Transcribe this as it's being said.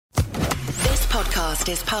podcast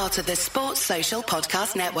is part of the Sports Social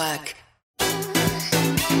Podcast Network.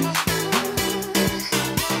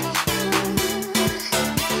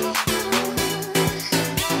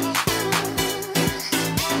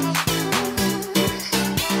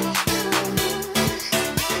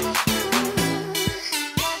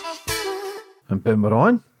 And boom, we're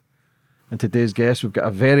on. And today's guest, we've got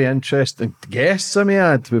a very interesting guest, I may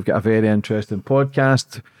add. We've got a very interesting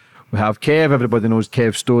podcast. We have Kev. Everybody knows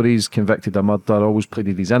Kev's stories. Convicted of murder, always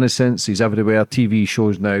pleaded his innocence. He's everywhere. TV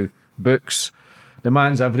shows now, books. The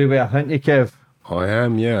man's everywhere, aren't you, Kev? I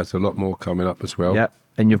am, yeah. There's a lot more coming up as well. Yep.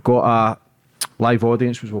 And you've got a live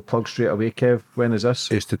audience, which we'll plug straight away, Kev. When is this?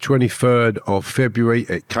 It's the 23rd of February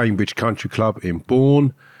at Cambridge Country Club in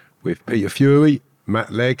Bourne with Peter Fury,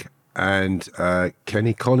 Matt Legg, and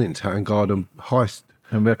Kenny Collins, Hatton Garden Heist.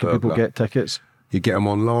 And where can people get tickets? You get them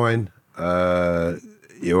online.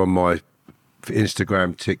 You're on my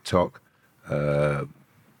Instagram, TikTok, and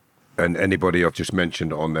anybody I've just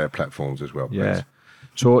mentioned on their platforms as well. Yeah. Please.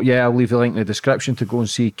 So, yeah, I'll leave the link in the description to go and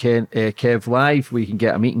see Kev live, where you can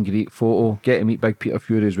get a meet and greet photo, get to meet Big Peter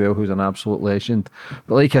Fury as well, who's an absolute legend.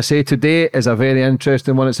 But like I say, today is a very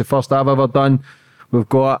interesting one. It's the first I've ever done. We've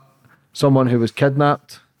got someone who was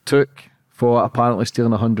kidnapped, took for apparently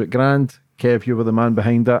stealing 100 grand. Kev, you were the man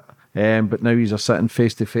behind it. But now he's sitting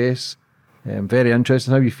face to face. Very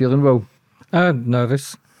interesting. How are you feeling, Will?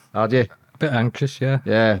 Nervous. Are you? A bit anxious, yeah.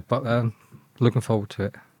 Yeah. But looking forward to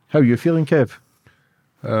it. How are you feeling, Kev?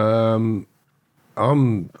 I'm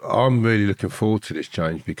really looking forward to this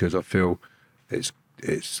change because I feel it's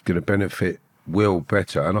going to benefit Will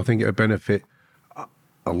better, and I think it'll benefit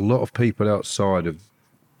a lot of people outside of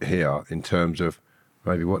here in terms of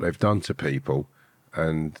maybe what they've done to people.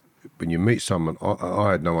 And when you meet someone, I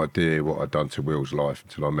had no idea what I'd done to Will's life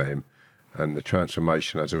until I met him. And the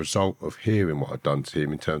transformation as a result of hearing what I'd done to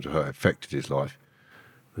him in terms of how it affected his life,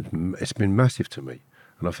 it's been massive to me.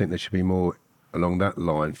 And I think there should be more along that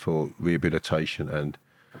line for rehabilitation and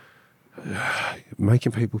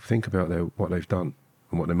making people think about what they've done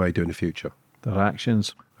and what they may do in the future. Their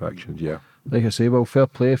actions. Yeah. Like I say, well, fair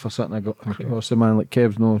play for something I got across. A man like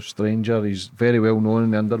Kev's no stranger. He's very well known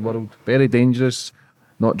in the underworld. Very dangerous,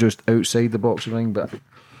 not just outside the boxing ring, but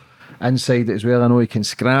inside it as well. I know he can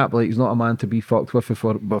scrap. Like, he's not a man to be fucked with, if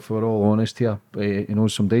we're all honest here. He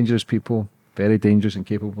knows some dangerous people, very dangerous and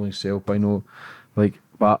capable himself. I know,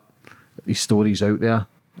 but his story's out there.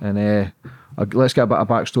 And let's get a bit of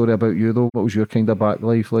backstory about you, though. What was your kind of back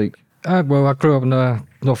life like? Well, I grew up in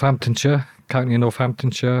Northamptonshire, county of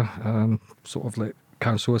Northamptonshire, sort of like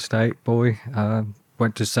council estate boy.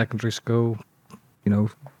 Went to secondary school,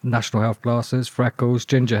 national health glasses, freckles,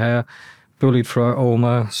 ginger hair, bullied throughout all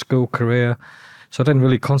my school career. So I didn't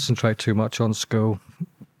really concentrate too much on school.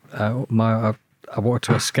 I wanted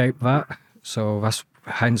to escape that. So that's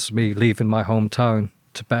hence me leaving my hometown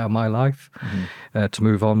to better my life, to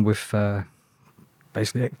move on with,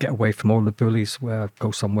 basically get away from all the bullies, go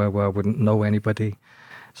somewhere where I wouldn't know anybody.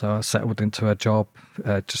 So I settled into a job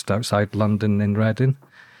just outside London in Reading,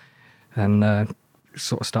 and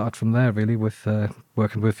sort of started from there really with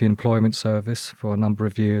working with the Employment Service for a number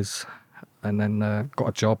of years, and then got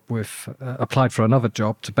a job applied for another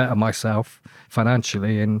job to better myself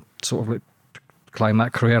financially and sort of climb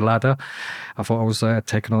that career ladder. I thought I was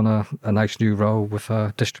taking on a nice new role with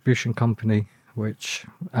a distribution company, which,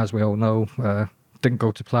 as we all know, didn't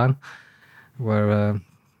go to plan, where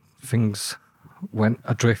things went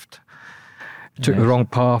adrift. Took the wrong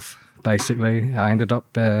path, basically. I ended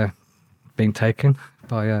up being taken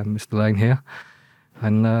by Mr. Lane here,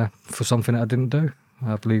 and for something that I didn't do.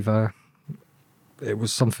 I believe it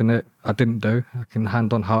was something that I didn't do. I can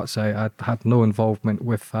hand on heart say I had no involvement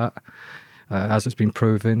with that. As it's been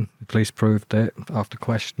proven, the police proved it after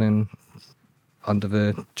questioning under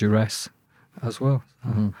the duress as well.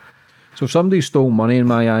 Mm-hmm. So if somebody stole money in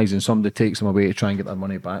my eyes and somebody takes them away to try and get their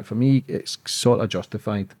money back, for me, it's sort of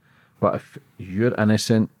justified. But if you're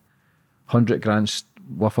innocent, 100 grand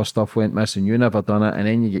worth of stuff went missing, you never done it, and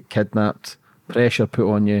then you get kidnapped, pressure put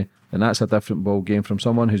on you, and that's a different ball game from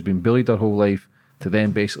someone who's been bullied their whole life to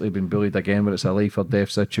then basically being bullied again where it's a life or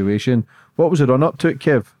death situation. What was the run up to it,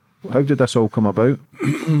 Kev? How did this all come about?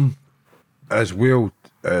 As Will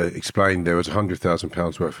explained, there was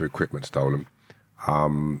 £100,000 worth of equipment stolen.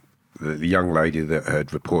 The young lady that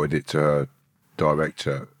had reported it to her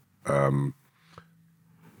director, well,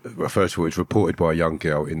 first of all, it was reported by a young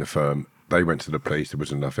girl in the firm. They went to the police. There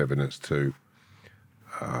was enough evidence to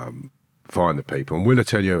find the people. And will I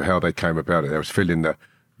tell you how they came about it? They was filling there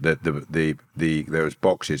was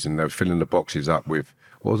boxes, and they were filling the boxes up with,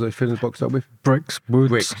 what was they filling the boxes up with? Bricks, woods.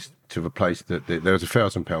 Bricks to replace there was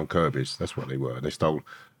 £1,000 Kirby's. That's what they were. They stole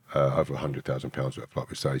over £100,000 worth, like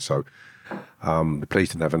we say. So the police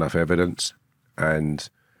didn't have enough evidence, and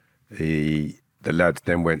the lads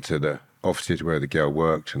then went to the offices where the girl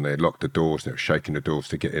worked, and they locked the doors, and they were shaking the doors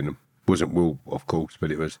to get in. It wasn't Will, of course,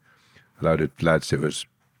 but it was a load of lads that was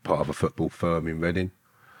part of a football firm in Reading.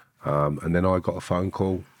 And then I got a phone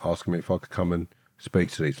call asking me if I could come and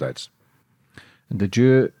speak to these lads. And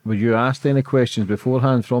were you asked any questions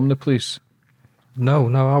beforehand from the police? No,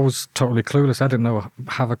 I was totally clueless. I didn't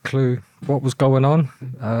have a clue what was going on.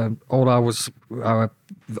 All I was,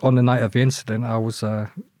 on the night of the incident, I was,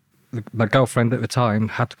 my girlfriend at the time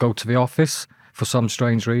had to go to the office for some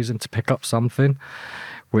strange reason to pick up something,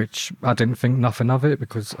 which I didn't think nothing of it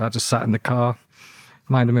because I just sat in the car,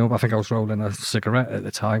 minding me. I think I was rolling a cigarette at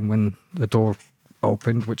the time when the door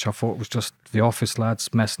opened, which I thought was just the office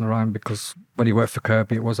lads messing around, because when you worked for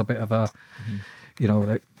Kirby, it was a bit of a, you know,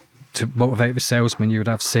 like, to motivate the salesman, you would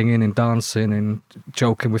have singing and dancing and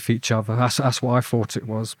joking with each other. That's what I thought it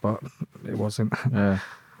was, but it wasn't.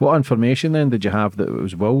 What information then did you have that it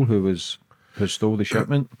was Will who stole the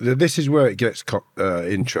shipment? This is where it gets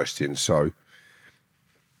interesting. So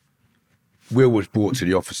Will was brought to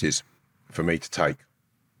the offices for me to take.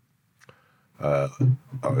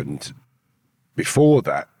 And before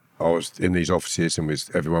that, I was in these offices and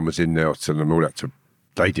everyone was in there. I was telling them all that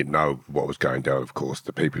they didn't know what was going down, of course.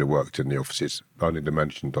 The people who worked in the offices, only the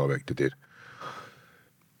managing director did.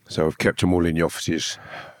 So I've kept them all in the offices.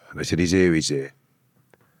 And they said, he's here.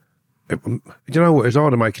 You know what? It was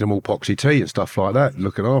harder making them all poxy tea and stuff like that,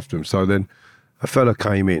 looking after them. So then a fella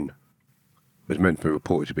came in. It was meant to be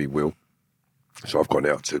reported to be Will. So I've gone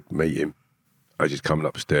out to meet him. As he's coming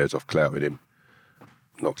upstairs, I've clouted him,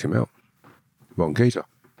 knocked him out. Wrong geezer.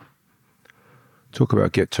 Talk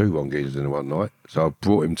about get two wrong geezers in one night. So I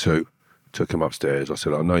brought him to, took him upstairs. I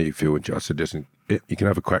said, I know you feel, I said, listen, you can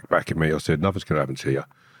have a crack back at me. I said, nothing's going to happen to you.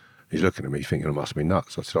 He's looking at me thinking I must be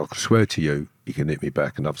nuts. I said, I swear to you, you can hit me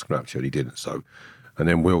back and nothing's going to happen to you. He didn't. So, and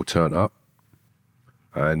then Will turned up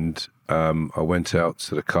and I went out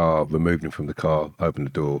to the car, removed him from the car, opened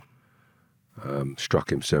the door,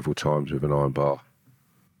 struck him several times with an iron bar,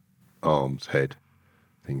 arms, head,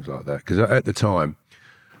 things like that. Because at the time,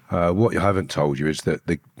 what I haven't told you is that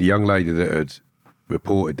the young lady that had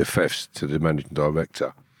reported the thefts to the managing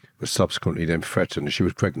director was subsequently then threatened, and she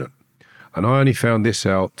was pregnant. And I only found this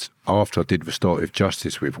out after I did restorative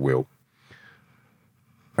justice with Will.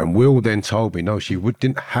 And Will then told me, no, she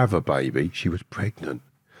didn't have a baby, she was pregnant.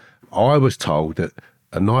 I was told that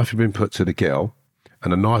a knife had been put to the girl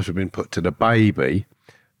and a knife had been put to the baby,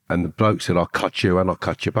 and the bloke said, I'll cut you and I'll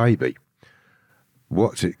cut your baby.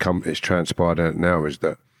 It's transpired out now is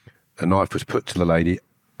that a knife was put to the lady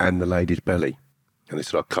and the lady's belly. And they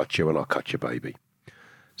said, I'll cut you and I'll cut your baby.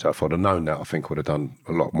 So if I'd have known that, I think I would have done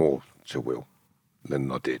a lot more to Will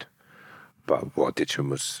than I did. But what I did to him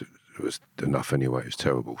was enough anyway. It was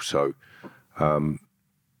terrible. So then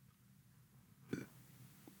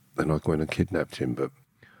I went and kidnapped him. But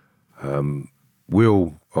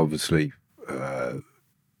Will, obviously,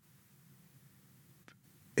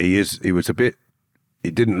 he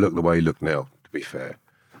didn't look the way he looked now, to be fair.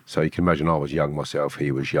 So you can imagine I was young myself,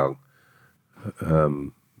 he was young.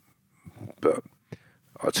 But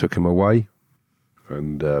I took him away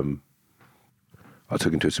and I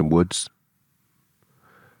took him to some woods,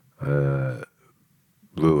 rural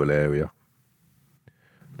area,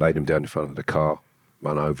 laid him down in front of the car,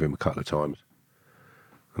 ran over him a couple of times.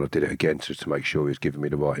 And I did it again just to make sure he was giving me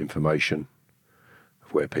the right information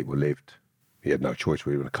of where people lived. He had no choice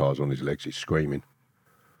really when the car's on his legs, he's screaming.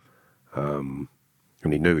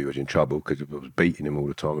 And he knew he was in trouble because I was beating him all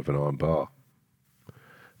the time with an iron bar.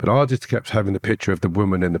 But I just kept having the picture of the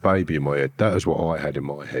woman and the baby in my head. That is what I had in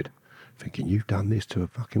my head. Thinking, you've done this to a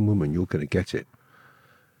fucking woman, you're going to get it.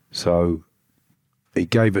 So he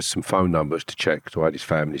gave us some phone numbers to check. So I had his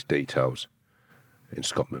family's details in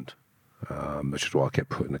Scotland. Which is why I kept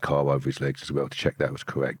putting the car over his legs as well to check that was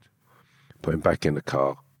correct. Put him back in the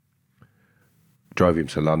car. Drove him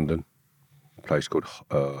to London, a place called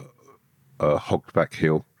Hogback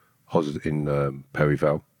Hill, in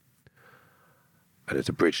Perivale. And there's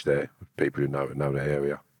a bridge there, people who know the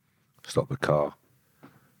area. Stopped the car.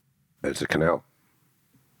 There's a canal.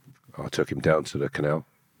 I took him down to the canal.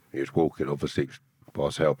 He was walking, obviously, I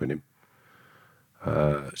was helping him.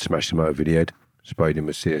 Smashed him over the head, sprayed him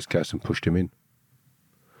with CS gas and pushed him in.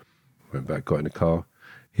 Went back, got in the car.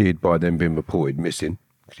 He had by then been reported missing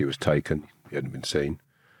because he was taken. He hadn't been seen.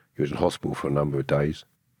 He was in hospital for a number of days.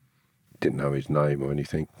 Didn't know his name or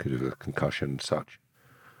anything because of a concussion and such.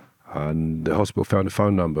 And the hospital found a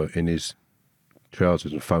phone number in his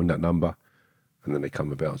trousers and phoned that number. And then they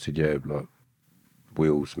come about and said, yeah, like,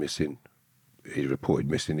 Will's missing. He's reported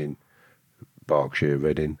missing in Berkshire,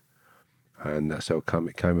 Reading. And that's how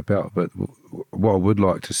it came about. But what I would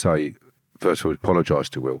like to say, first of all, apologise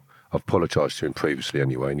to Will. I've apologised to him previously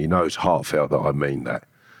anyway, and he knows heartfelt that I mean that.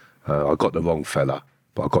 I got the wrong fella,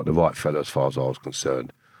 but I got the right fella as far as I was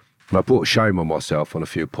concerned. And I brought shame on myself on a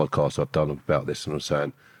few podcasts I've done about this, and I'm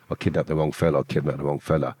saying, I kidnapped the wrong fella,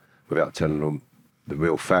 without telling them the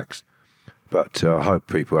real facts. But I hope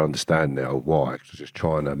people understand now why. I was just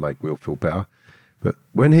trying to make Will feel better. But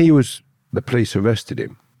when the police arrested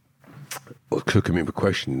him, or took him in for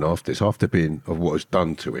questioning after this, after being of what was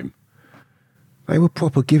done to him, they were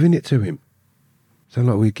proper giving it to him. So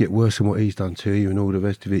like, we get worse than what he's done to you and all the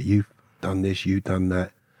rest of it. You've done this, you've done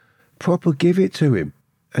that. Proper give it to him.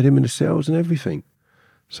 Had him in the cells and everything.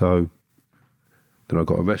 So then I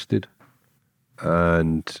got arrested,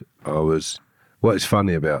 and what's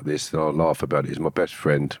funny about this, and I laugh about it, is my best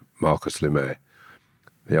friend, Marcus Lemaire.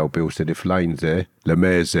 The old Bill said, if Lane's there,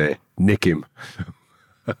 Lemaire's there, nick him.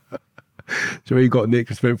 So he got nicked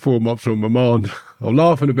and spent 4 months on remand. I'm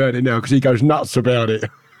laughing about it now because he goes nuts about it.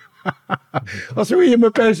 I said, well, you're my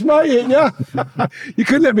best mate, ain't you? You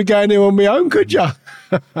couldn't let me go in there on my own, could you?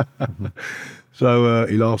 So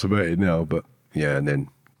he laughs about it now, but yeah, and then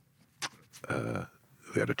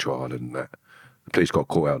we had a trial and that. The police got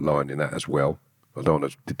caught out lying in that as well. I don't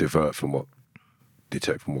want to detect from what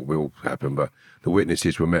will happen, but the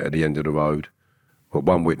witnesses were met at the end of the road. Well,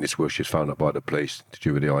 one witness was just found up by the police to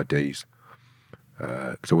do with the IDs,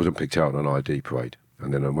 because I wasn't picked out on an ID parade.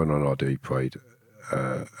 And then I went on an ID parade,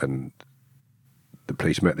 and the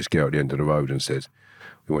police met this girl at the end of the road and said,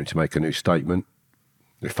 we want you to make a new statement.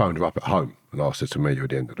 They phoned her up at home and asked her to meet her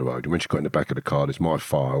at the end of the road. And when she got in the back of the car, there's my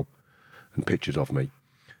file and pictures of me.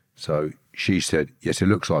 So she said, yes, it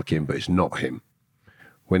looks like him, but it's not him.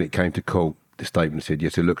 When it came to court, the statement said,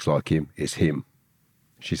 yes, it looks like him, it's him.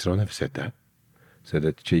 She said, I never said that. So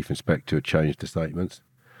the chief inspector had changed the statements.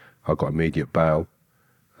 I got immediate bail,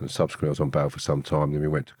 and subsequently I was on bail for some time. Then we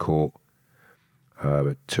went to court,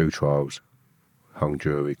 had 2 trials, hung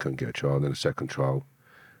jury, couldn't get a trial, then a second trial.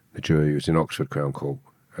 The jury was in Oxford Crown Court,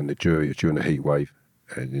 and the jury during the heat wave,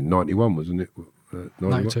 in 91, wasn't it?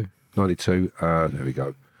 92. 92, there we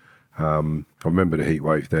go. I remember the heat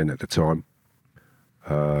wave then at the time,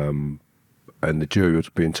 and the jury was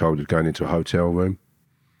being told of going into a hotel room.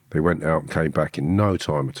 They went out and came back in no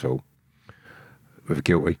time at all with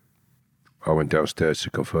guilty. I went downstairs to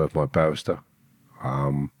confer with my barrister,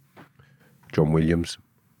 John Williams.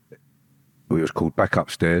 We was called back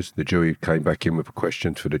upstairs. The jury came back in with a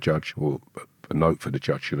question for the judge, or a note for the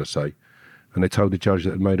judge, should I say, and they told the judge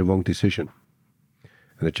that they'd made a wrong decision.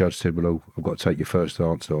 And the judge said, well, I've got to take your first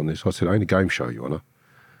answer on this. I said, ain't a game show, Your Honour.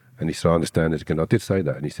 And he said, I understand there's going to, I did say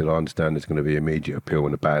that, and he said, I understand there's going to be immediate appeal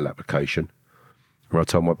and a bail application. And I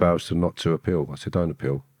told my barrister not to appeal. I said, don't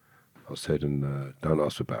appeal. I said, and don't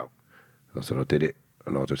ask for bail. And I said, I did it,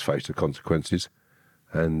 and I'll just face the consequences.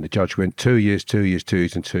 And the judge went 2 years, 2 years, 2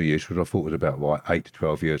 years, and 2 years, which I thought was about, 8 to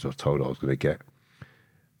 12 years I was told I was going to get.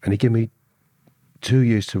 And he gave me 2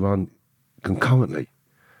 years to run concurrently.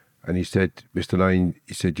 And he said, Mr. Lane,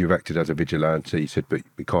 he said, you've acted as a vigilante. He said, but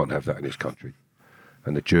we can't have that in this country.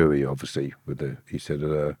 And the jury, obviously, he said,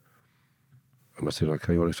 and I said,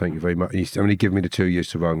 okay, Your Honour, thank you very much. And he gave me the 2 years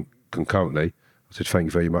to run concurrently. I said, thank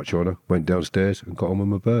you very much, Your Honour. Went downstairs and got on with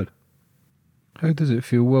my bird. How does it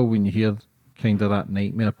feel, Will, when you hear kind of that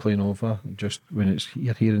nightmare playing over, just when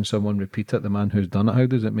you're hearing someone repeat it, the man who's done it? How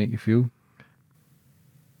does it make you feel?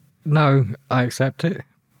 No, I accept it,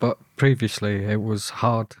 but previously it was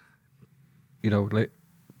hard, like,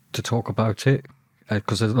 to talk about it,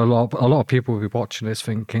 because there's a lot of people will be watching this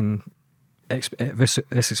thinking, this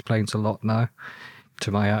explains a lot now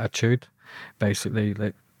to my attitude. Basically,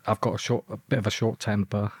 like, I've got a bit of a short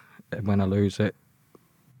temper, and when I lose it,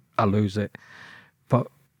 I lose it. But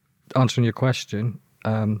answering your question,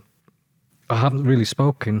 I haven't really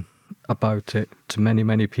spoken about it to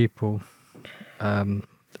many people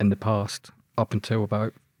in the past, up until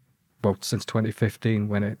since 2015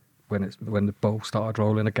 when the ball started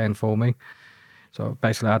rolling again for me. So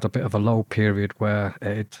basically I had a bit of a low period where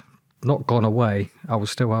it had not gone away. I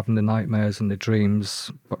was still having the nightmares and the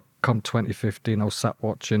dreams, but come 2015 I was sat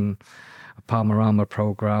watching a Panorama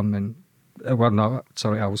programme, and I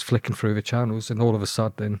was flicking through the channels, and all of a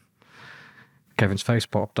sudden Kevin's face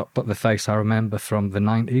popped up, but the face I remember from the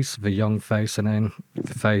 90s, the young face, and then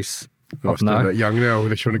the face of now. That young now,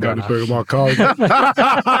 they're trying to go in the boot of my car.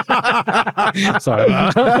 Sorry,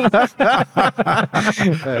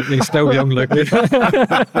 he's still young looking.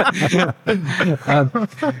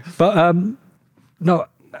 But No,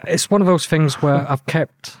 it's one of those things where I've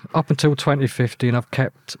kept, up until 2015, I've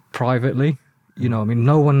kept privately. You know, I mean,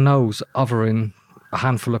 no one knows other than a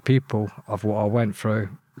handful of people of what I went through.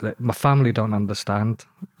 Like, my family don't understand,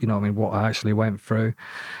 you know, I mean, what I actually went through,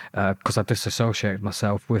 because I disassociated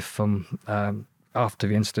myself with them after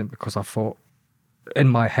the incident, because I thought, in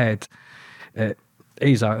my head,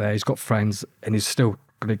 he's out there, he's got friends, and he's still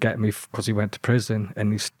going to get me because he went to prison,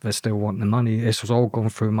 and they're still wanting the money. This was all going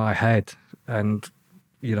through my head, and,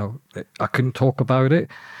 you know, I couldn't talk about it.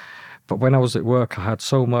 But when I was at work, I had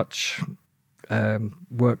so much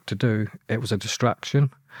work to do, it was a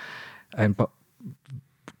distraction. But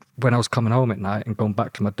when I was coming home at night and going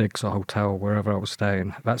back to my digs or hotel, wherever I was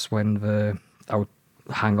staying, that's when I would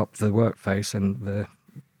hang up the work face, and the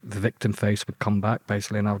victim face would come back,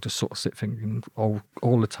 basically, and I would just sort of sit thinking all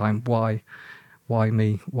the time, why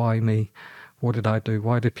me? Why me? What did I do?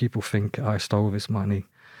 Why did people think I stole this money?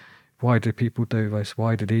 Why did people do this?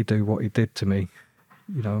 Why did he do what he did to me?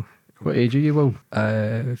 You know. What age are you, Will?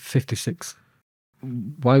 56.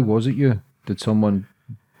 Why was it you? Did someone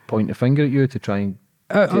point a finger at you to try and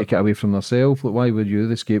take it away from themselves? Like, why were you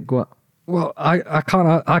the scapegoat? Well, I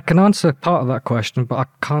can answer part of that question, but I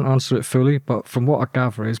can't answer it fully. But from what I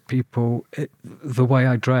gather is the way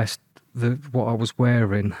I dressed, what I was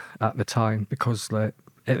wearing at the time, because at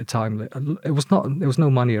the time there was no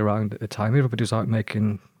money around at the time. Everybody was out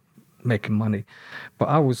making money, but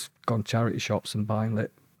I was going to charity shops and buying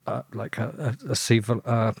like a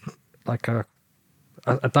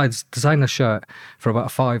designer shirt for about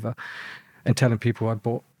 £5, and telling people I'd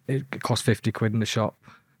bought it cost 50 quid in the shop.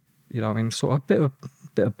 You know what I mean? Sort of a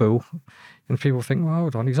bit of bull. And people think, well,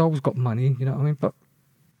 hold on, he's always got money, you know what I mean? But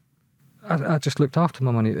I just looked after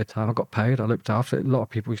my money at the time. I got paid, I looked after it. A lot of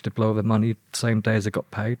people used to blow their money the same day as they got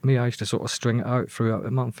paid. Me, I used to sort of string it out throughout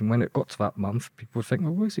the month. And when it got to that month, people would think,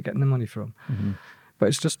 well, where's he getting the money from? Mm-hmm. But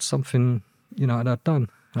it's just something, you know, I'd done.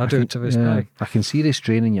 I do it to this day. I can see the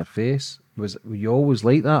strain in your face. Were you always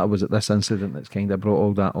like that, or was it this incident that's kind of brought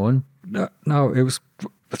all that on? No, it was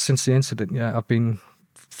since the incident. Yeah, I've been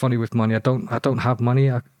funny with money. I don't have money.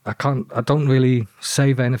 I don't really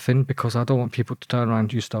save anything, because I don't want people to turn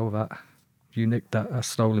around, you stole that, you nicked that, that's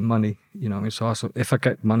stolen money. You know what I mean? So if I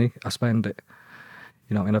get money, I spend it.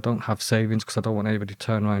 You know, and I don't have savings, because I don't want anybody to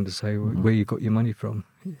turn around and say, where you got your money from.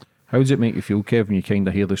 How does it make you feel, Kev, when you kind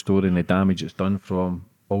of hear the story and the damage it's done from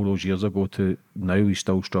all those years ago to now? He's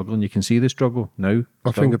still struggling. You can see the struggle now.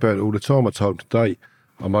 I think about it all the time. I told him today,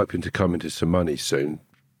 I'm hoping to come into some money soon,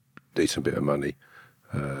 decent bit of money.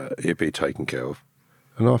 He'll be taken care of.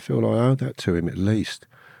 And I feel like I owe that to him at least.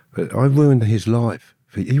 But I ruined his life.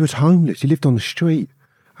 He was homeless. He lived on the street.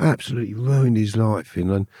 I absolutely ruined his life. You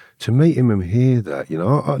know? And to meet him and hear that, you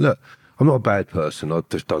know, look, I'm not a bad person. I've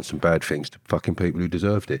just done some bad things to fucking people who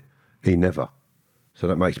deserved it. He never. So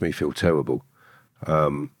that makes me feel terrible.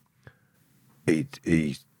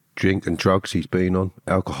 He's drink and drugs he's been on,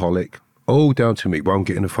 alcoholic, all down to me. Won't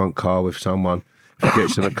get in the front car with someone. If he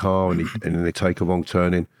gets in a car and then they take a wrong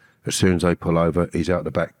turn in, as soon as they pull over, he's out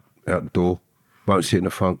the door. Won't sit in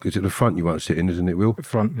the front. Is it the front you won't sit in, isn't it, Will? The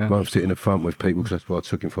front, yeah. Won't sit in the front with people, because that's why I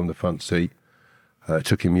took him from the front seat. It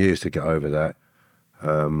took him years to get over that.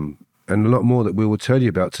 And a lot more that Will will tell you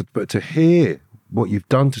about. But to hear what you've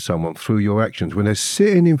done to someone through your actions when they're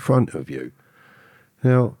sitting in front of you.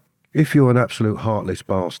 Now, if you're an absolute heartless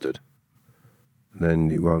bastard,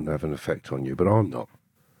 then it won't have an effect on you, but I'm not.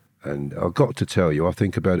 And I've got to tell you, I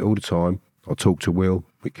think about it all the time. I talk to Will,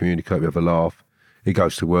 we communicate, we have a laugh. He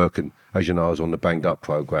goes to work, and as you know, I was on the Banged Up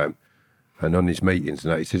programme, and on his meetings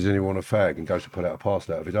and that, he says, anyone a fag, and goes to pull out a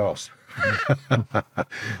parcel out of his arse.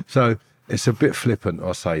 So it's a bit flippant,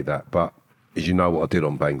 I say that, but as you know what I did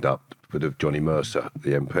on Banged Up with Johnny Mercer,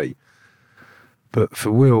 the MP. But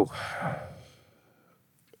for Will,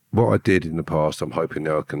 what I did in the past, I'm hoping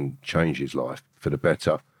now I can change his life for the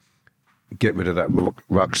better. Get rid of that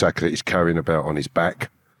rucksack that he's carrying about on his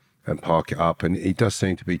back and park it up. And he does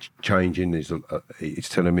seem to be changing. He's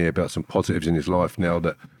telling me about some positives in his life now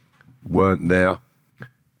that weren't there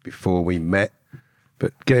before we met.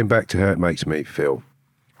 But getting back to how it makes me feel,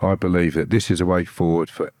 I believe that this is a way forward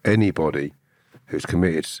for anybody who's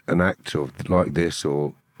committed an act like this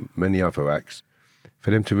or many other acts,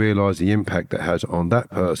 for them to realise the impact that has on that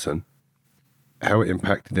person, how it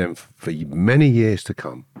impacted them for many years to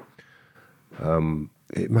come.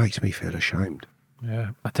 It makes me feel ashamed.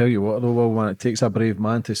 Yeah, I tell you what though, Will, man, it takes a brave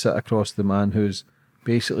man to sit across the man who's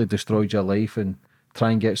basically destroyed your life and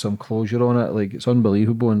try and get some closure on it. Like, it's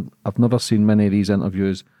unbelievable, and I've never seen many of these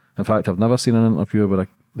interviews. In fact, I've never seen an interview where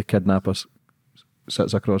the kidnapper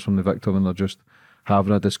sits across from the victim and they're just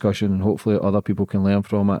having a discussion, and hopefully other people can learn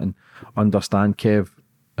from it and understand Kev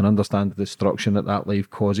and understand the destruction that life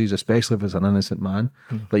causes, especially if it's an innocent man.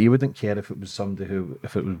 Like, you wouldn't care if it was somebody who,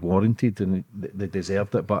 if it was warranted and they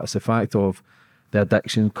deserved it, but it's the fact of the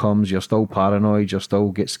addiction comes, you're still paranoid, you still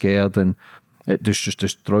get scared, and it just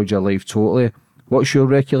destroyed your life totally. What's your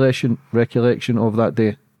recollection of that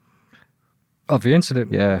day? Of the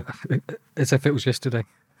incident? Yeah. As if it was yesterday,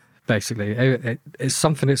 basically. It's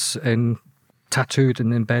something that's tattooed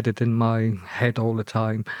and embedded in my head all the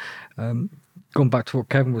time. Going back to what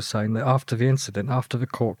Kevin was saying, that after the incident, after the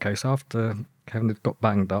court case, after Kevin had got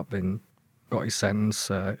banged up and got his sentence,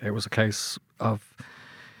 it was a case of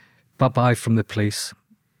bye-bye from the police.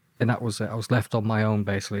 And that was it. I was left on my own,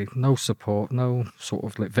 basically. No support, no sort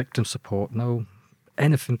of like victim support, no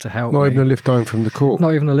anything to help me. Not even a lift home from the court?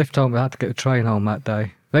 Not even a lift home. I had to get a train home that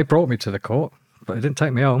day. They brought me to the court, but they didn't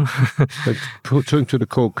take me home. They took him to the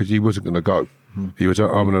court because he wasn't going to go. He was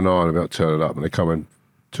arm and iron about turning up, and they come and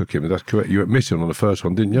took him. That's correct. You went missing on the first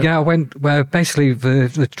one, didn't you? Yeah, I went where basically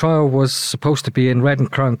the trial was supposed to be in Red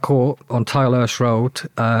and Crown Court on Tilehurst Road.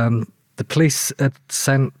 The police had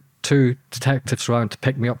sent 2 detectives around to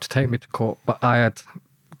pick me up to take me to court, but I had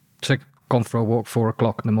gone for a walk 4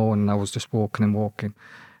 o'clock in the morning. I was just walking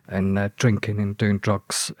and drinking and doing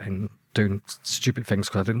drugs and doing stupid things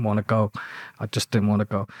because I didn't want to go. I just didn't want to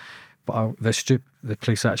go. But the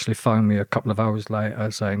police actually phoned me a couple of hours later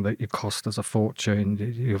saying that you cost us a fortune,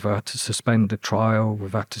 you've had to suspend the trial,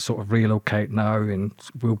 we've had to sort of relocate now, and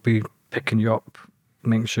we'll be picking you up,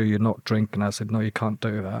 making sure you're not drinking. I said, no, you can't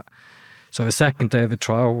do that. So the second day of the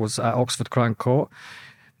trial was at Oxford Crown Court.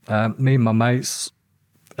 Me and my mates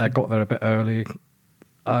got there a bit early.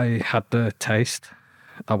 I had the taste.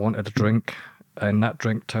 I wanted a drink, and that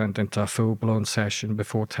drink turned into a full-blown session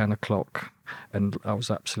before 10 o'clock. And I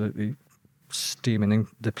was absolutely steaming.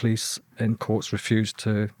 The police in courts refused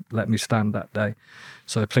to let me stand that day.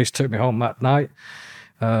 So the police took me home that night,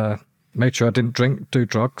 made sure I didn't do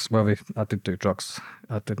drugs. Well, I did do drugs.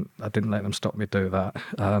 I didn't let them stop me do that.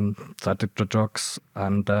 So I did the drugs,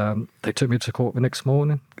 and they took me to court the next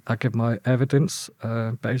morning. I gave my evidence.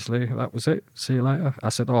 Basically, that was it. See you later. I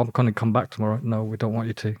said, I'm going to come back tomorrow. No, we don't want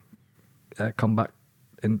you to come back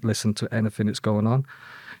and listen to anything that's going on.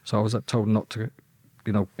 So I was told not to,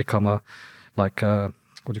 become a what do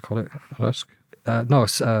you call it? Risk? No,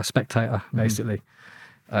 a spectator, basically.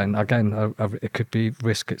 And again, it could be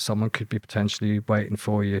risk. Someone could be potentially waiting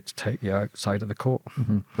for you to take you outside of the court.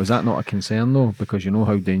 Was that not a concern, though? Because you know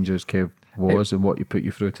how dangerous Kev was and what you put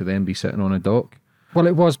you through to then be sitting on a dock? Well,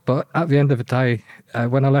 it was, but at the end of the day,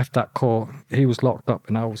 when I left that court, he was locked up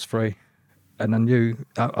and I was free. And I knew,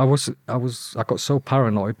 I got so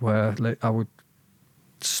paranoid where I would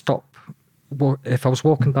stop. If I was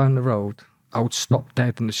walking down the road, I would stop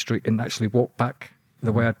dead in the street and actually walk back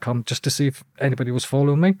the way I'd come, just to see if anybody was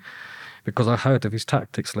following me, because I heard of his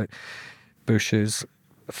tactics, like bushes,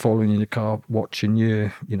 following in your car, watching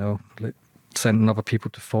you, like sending other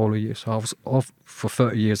people to follow you. So I was off for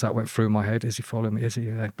 30 years. That went through my head. Is he following me? Is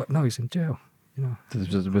he? But no, he's in jail.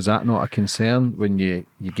 Was that not a concern when you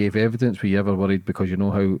gave evidence? Were you ever worried because you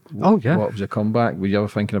know how? Oh yeah. What was a comeback? Were you ever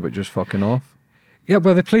thinking about just fucking off? Yeah,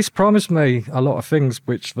 well, the police promised me a lot of things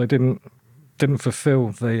which they didn't fulfil.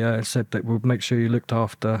 They said that we'll make sure you looked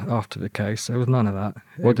after the case. There was none of that.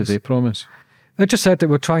 What did they promise? They just said that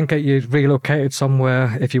we'll try and get you relocated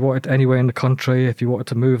somewhere if you wanted anywhere in the country, if you wanted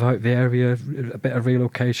to move out the area, a bit of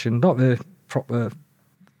relocation, not the proper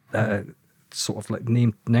sort of like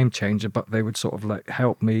name changer, but they would sort of like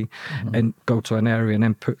help me and go to an area and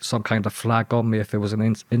then put some kind of flag on me if there was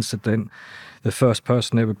an incident. The first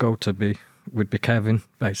person they would go to would be Kevin,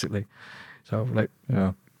 basically. So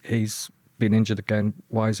he's been injured again.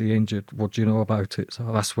 Why is he injured? What do you know about it?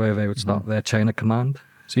 So that's where they would start their chain of command.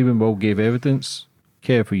 See, when Will gave evidence,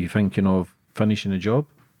 Kev, were you thinking of finishing the job?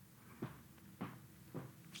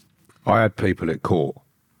 I had people at court,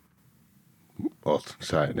 I'll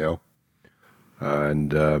say it now,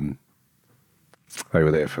 and they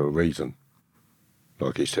were there for a reason.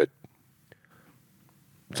 Like he said,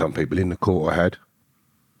 some people in the court I had,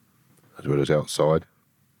 as well as outside,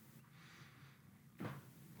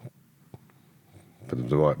 for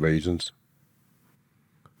the right reasons.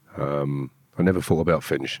 I never thought about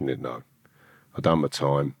finishing it, no. I'd done my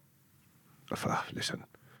time. I thought, listen,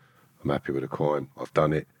 I'm happy with the crime. I've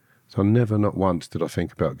done it. So not once did I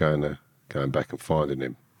think about going back and finding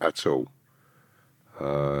him at all.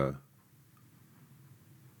 No,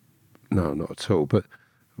 not at all. But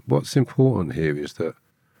what's important here is that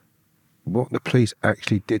what the police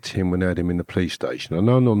actually did to him when they had him in the police station. I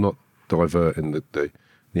know I'm not diverting the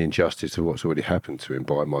injustice of what's already happened to him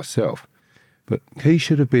by myself, But he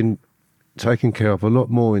should have been taken care of a lot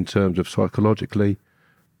more in terms of psychologically,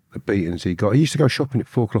 the beatings he got. He used to go shopping at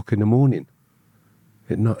 4 o'clock in the morning,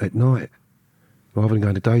 at night, rather than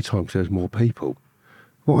going to daytime because there's more people.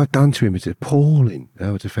 What I've done to him is appalling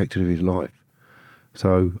how it's affected his life.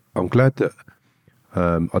 So I'm glad that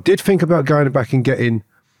I did think about going back and getting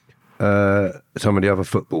some of the other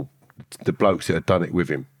football, the blokes that had done it with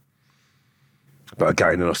him. But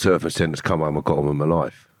again, I surfing centres come home, I got them in my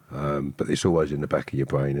life. But it's always in the back of your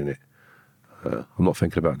brain, isn't it? I'm not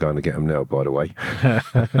thinking about going to get them now, by the way.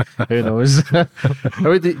 Who knows?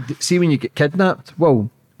 See, when you get kidnapped, well,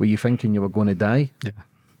 were you thinking you were going to die? Yeah.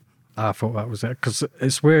 I thought that was it. Because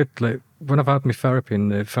it's weird, like, when I've had my therapy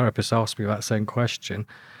and the therapist asked me that same question,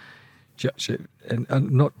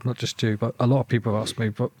 and not just you, but a lot of people asked me,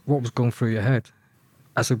 but what was going through your head?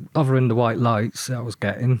 Other than the white lights that I was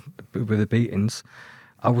getting with the beatings,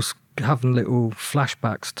 I was having little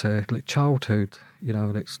flashbacks to like childhood, you know,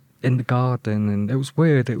 like in the garden, and it was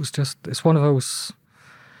weird. It's one of those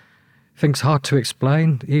things hard to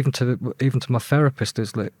explain, even to my therapist.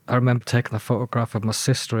 Is like, I remember taking a photograph of my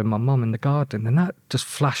sister and my mum in the garden, and that just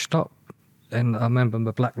flashed up. And I remember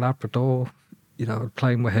my black Labrador, you know,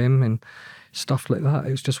 playing with him and stuff like that.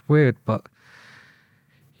 It was just weird, but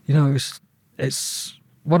you know, it's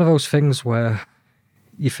one of those things where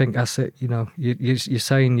you think that's it. You know, you're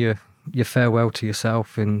saying your farewell to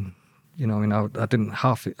yourself, and you know, I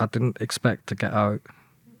didn't expect to get out.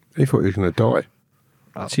 He thought he was going to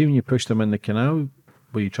die. See, when you pushed him in the canal,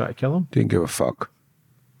 were you trying to kill him? Didn't give a fuck.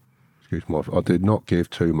 Excuse me, I did not give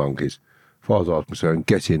two monkeys. As far as I was concerned,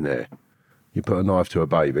 get in there. You put a knife to a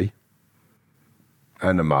baby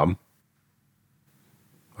and a mum.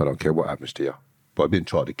 I don't care what happens to you. But I didn't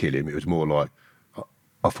try to kill him. It was more like,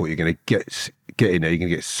 I thought you're going to get in there, you're going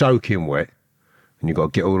to get soaking wet, and you've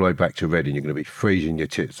got to get all the way back to Reading, you're going to be freezing your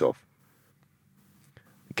tits off.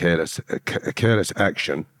 A careless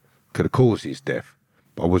action could have caused his death,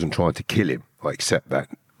 but I wasn't trying to kill him. I accept that,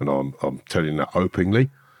 and I'm telling that openly.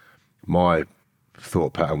 My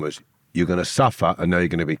thought pattern was, you're going to suffer, and now you're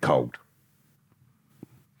going to be cold.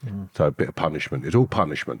 So a bit of punishment. It's all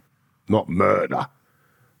punishment, not murder.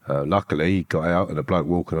 Luckily, he got out, and a bloke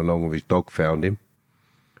walking along with his dog found him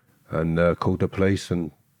and called the police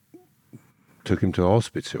and took him to the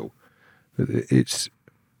hospital. It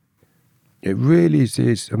really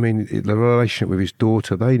is. I mean, the relationship with his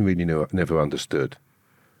daughter, they really never understood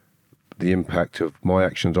the impact of my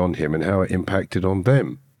actions on him and how it impacted on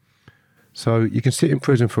them. So you can sit in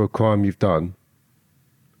prison for a crime you've done,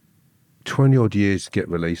 20 odd years to get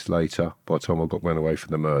released later, by the time I ran away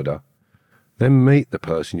from the murder, then meet the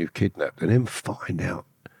person you've kidnapped and then find out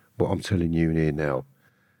what I'm telling you here now.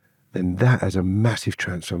 Then that has a massive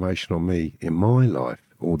transformation on me in my life,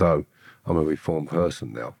 although I'm a reformed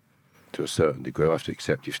person now to a certain degree. I have to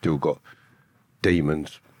accept you've still got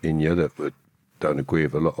demons in you that don't agree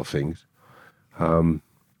with a lot of things.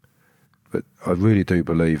 But I really do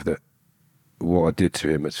believe that what I did to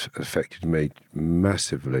him has affected me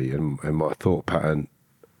massively, and my thought pattern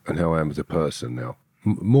and how I am as a person now,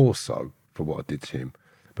 more so for what I did to him,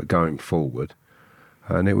 but going forward.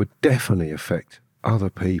 And it would definitely affect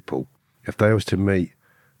other people if they was to meet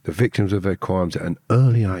the victims of their crimes at an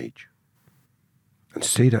early age and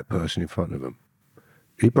see that person in front of them.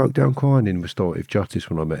 He broke down crying in restorative justice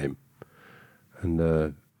when I met him. And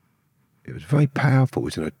it was very powerful. It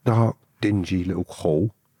was in a dark, dingy little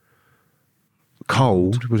hall.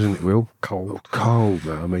 Cold, wasn't it, Will? Cold. Oh, cold,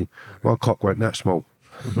 man. I mean, my cock went that small.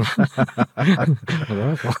 I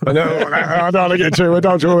know, I don't want to get too, I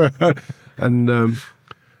don't want to. And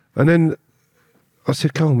then I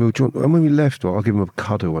said, come on, Will, do you want, and when we left, I'll give him a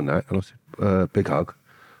cuddle and that, and I said, big hug.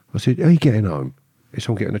 I said, how are you getting home? He said,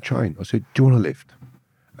 I'm getting a train. I said, do you want a lift?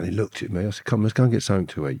 And he looked at me. I said, come, let's go and get something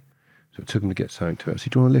to eat. So I took him to get something to eat. I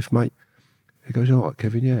said, do you want a lift, mate? He goes, all right,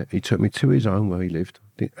 Kevin, yeah. He took me to his home where he lived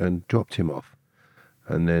and dropped him off.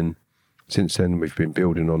 And then, since then, we've been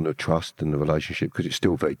building on the trust and the relationship, because it's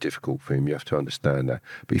still very difficult for him, you have to understand that.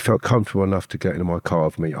 But he felt comfortable enough to get into my car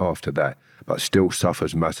with me after that, but still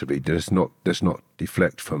suffers massively. Does not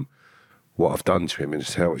deflect from what I've done to him, and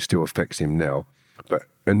it's how it still affects him now. But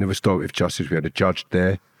in the restorative justice, we had a judge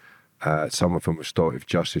there, someone from restorative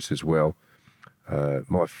justice as well.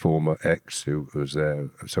 My former ex, who was there,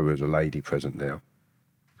 so there was a lady present now.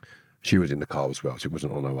 She was in the car as well, so it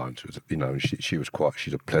wasn't on her own. So it was, you know, she's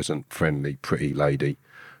a pleasant, friendly, pretty lady.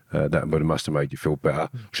 That must have made you feel better.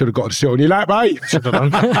 Should have got to sit on your lap, eh? Should have done.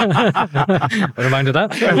 Reminded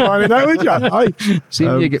that. Reminded that, would you? Eh? See,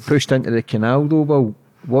 when you get pushed into the canal, though, well,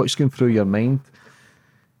 what's going through your mind?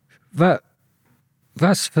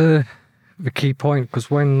 That's the key point, because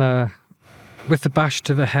when with the bash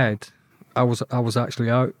to the head, I was actually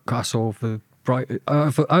out. I saw the bright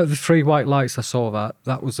out of the 3 white lights. I saw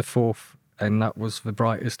that was the 4th, and that was the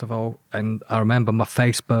brightest of all. And I remember my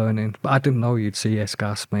face burning, but I didn't know you'd CS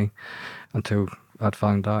gas me until I'd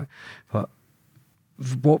found out. But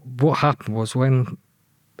what happened was when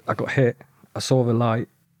I got hit, I saw the light,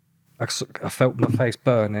 I felt my face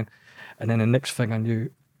burning, and then the next thing I knew,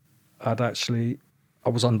 I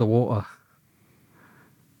was underwater,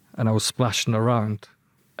 and I was splashing around,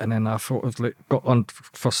 and then I sort of got on.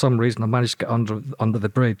 For some reason, I managed to get under the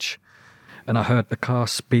bridge, and I heard the car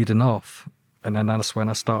speeding off, and then that's when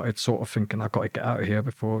I started sort of thinking, I've got to get out of here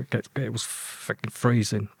before it was freaking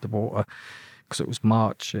freezing, the water, because it was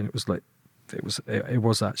March, and it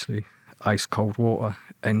was actually ice cold water.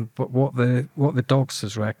 But what the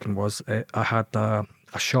dogs reckon was I had a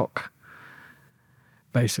shock.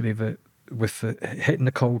 Basically, hitting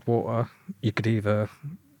the cold water, you could either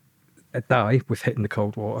die with hitting the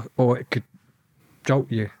cold water, or it could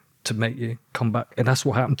jolt you to make you come back. And that's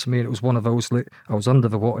what happened to me. And it was one of those, I was under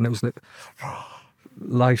the water, and it was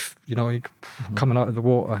life, coming out of the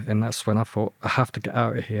water. And that's when I thought, I have to get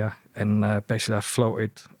out of here. And basically, I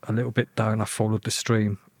floated a little bit down. I followed the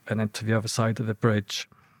stream, and then to the other side of the bridge,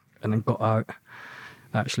 and then got out.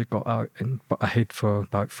 I actually got out, but I hid for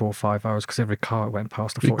about 4 or 5 hours because every car that went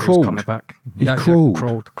past, I thought it was coming back.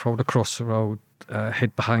 Crawled across the road,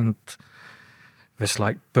 hid behind this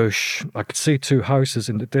bush. I could see 2 houses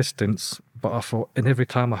in the distance, but I thought, and every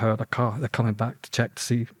time I heard a car, they're coming back to check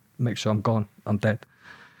to make sure I'm gone, I'm dead.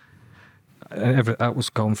 And that was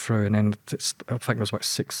going through, and then I think it was about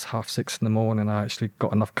 6:30 in the morning. I actually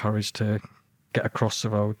got enough courage to get across the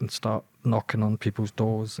road and start knocking on people's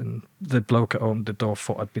doors, and the bloke that opened the door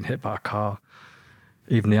thought I'd been hit by a car.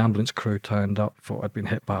 Even the ambulance crew turned up, thought I'd been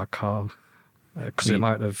hit by a car because the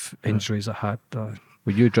amount of injuries I had.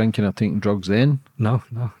 Were you drinking or taking drugs then? No.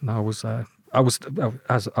 I was a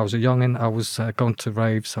youngin'. I was going to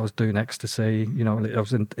raves. I was doing ecstasy. I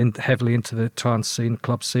was heavily into the trance scene,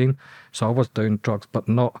 club scene. So I was doing drugs, but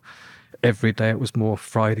not every day. It was more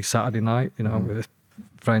Friday, Saturday night. With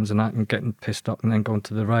friends and that, and getting pissed up, and then going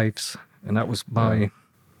to the raves. And that was my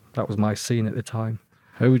scene at the time.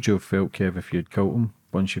 How would you have felt, Kev, if you'd killed him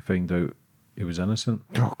once you found out he was innocent?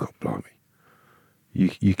 Oh, God blimey.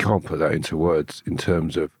 You can't put that into words in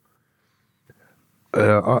terms of...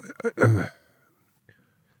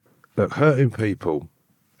 Look, hurting people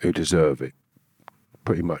who deserve it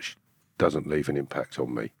pretty much doesn't leave an impact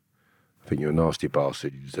on me. I think you're a nasty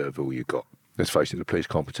bastard, you deserve all you got. Let's face it, the police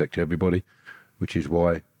can't protect everybody, which is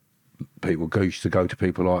why people used to go to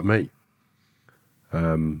people like me.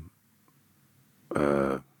 And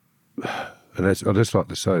I'd just like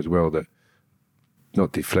to say as well that,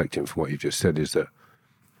 not deflecting from what you've just said, is that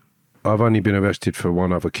I've only been arrested for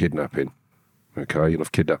one other kidnapping, okay, and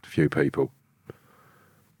I've kidnapped a few people.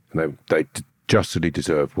 And they justly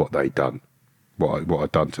deserve what they'd done, what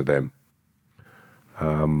I'd done to them.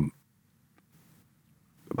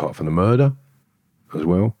 Apart from the murder as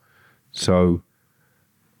well. So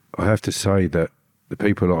I have to say that the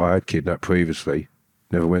people that I had kidnapped previously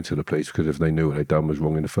never went to the police because if they knew what they'd done was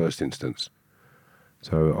wrong in the first instance.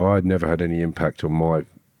 So I'd never had any impact on my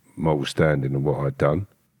moral standing and what I'd done.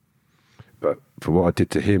 But for what I did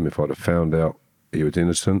to him, if I'd have found out he was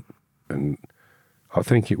innocent, and I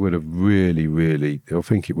think it would have I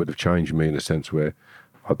think it would have changed me in a sense where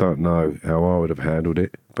I don't know how I would have handled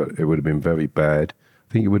it, but it would have been very bad.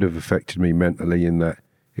 I think it would have affected me mentally in that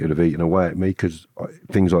it would have eaten away at me, because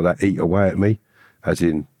things like that eat away at me, as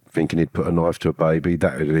in thinking he'd put a knife to a baby,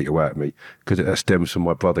 that would eat away at me, because that stems from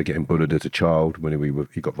my brother getting bullied as a child when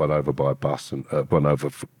he got run over by a bus and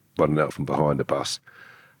running out from behind a bus.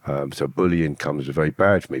 So bullying comes very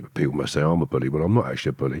bad for me, but people must say I'm a bully. Well, I'm not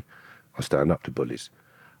actually a bully. I stand up to bullies.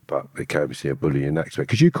 But they can't see a bully in that aspect.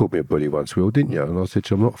 Because you called me a bully once, Will, didn't you? And I said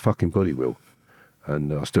to him, I'm not a fucking bully, Will.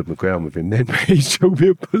 And I stood my ground with him then, but he still be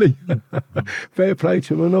a bully. Fair play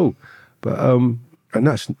to him and all. But, and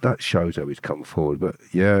that shows how he's come forward. But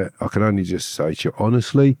yeah, I can only just say to you,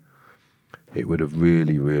 honestly, it would have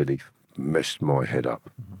really, really messed my head up.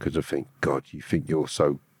 Because I think, God, you think you're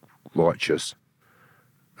so righteous,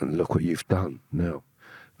 and look what you've done now.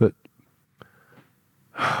 But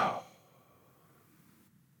I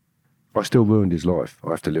still ruined his life. I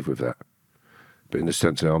have to live with that. But in the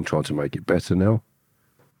sense that I'm trying to make it better now,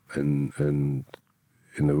 and in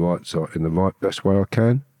the right best way I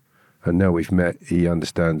can. And now we've met, he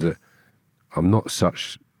understands that I'm not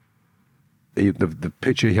such. The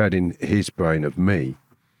picture he had in his brain of me,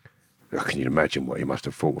 can you imagine what he must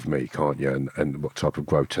have thought of me, can't you? And what type of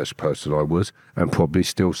grotesque person I was. And probably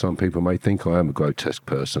still some people may think I am a grotesque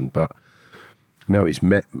person, but now he's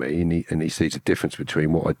met me and he sees the difference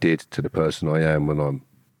between what I did to the person I am when I'm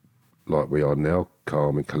like we are now,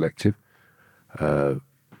 calm and collective. It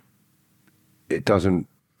doesn't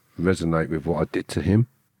resonate with what I did to him.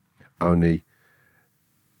 Only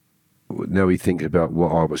now he thinks about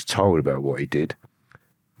what I was told about what he did.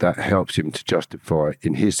 That helps him to justify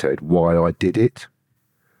in his head why I did it.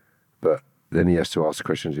 But then he has to ask the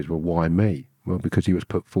questions, well, why me? Well, because he was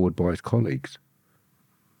put forward by his colleagues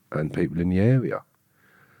and people in the area.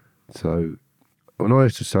 So when I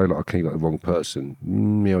used to say, like, I came like the wrong person,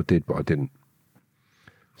 yeah, I did, but I didn't.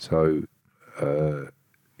 So,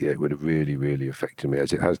 yeah, it would have really, really affected me,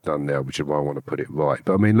 as it has done now, which is why I want to put it right.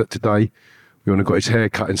 But I mean, look, today, we only got his hair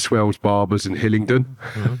cut in Swells Barbers in Hillingdon.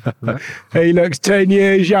 Mm-hmm. He looks 10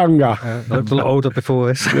 years younger. Looked a lot older before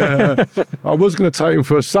this. I was going to take him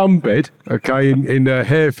for a sunbed, okay, in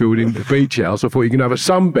Harefield in the beach house. I thought you can have a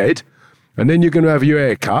sunbed and then you're going to have your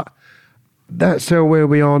hair cut. That's how where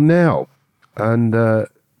we are now. And I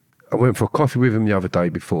went for a coffee with him the other day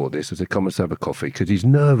before this. I said, come, let's have a coffee, because he's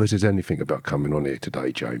nervous as anything about coming on here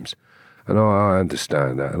today, James. And I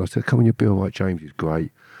understand that. And I said, come on, you'll be all right, James. He's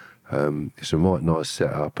great. It's a right nice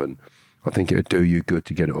setup, and I think it would do you good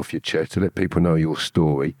to get it off your chest, to let people know your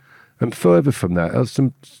story. And further from that,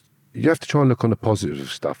 you have to try and look on the positives of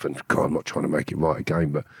stuff. And God, I'm not trying to make it right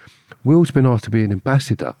again, but Will's been asked to be an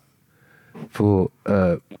ambassador for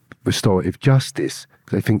restorative justice,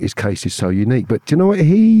 because they think his case is so unique. But do you know what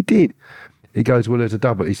he did? He goes, well, there's a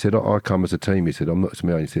double. He said, I come as a team. He said, I'm not to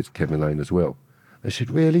me own. He said, it's Kevin Lane as well. I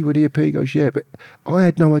said, really? Would he appear? He goes, yeah, but I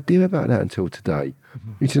had no idea about that until today.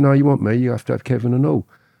 Mm-hmm. He said, no, you want me, you have to have Kevin and all.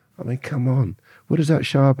 I mean, come on. What does that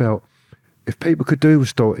show about? If people could do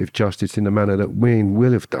restorative justice in the manner that we and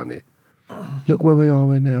Will have done it, look where we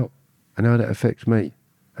are now and how that affects me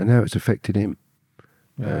and how it's affected him.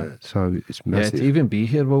 Yeah. So it's massive. Yeah, to even be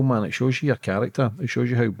here, Will, man, it shows you your character. It shows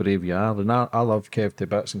you how brave you are. And I love Kev to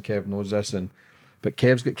bits, and Kev knows this. But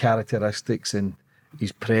Kev's got characteristics, and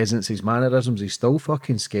his presence, his mannerisms, he's still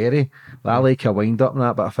fucking scary. I like a wind up and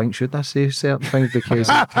that, but I think, should I say certain things because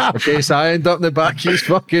in case I end up in the back, he's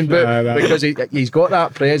fucking because he's got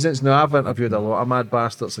that presence. Now, I've interviewed a lot of mad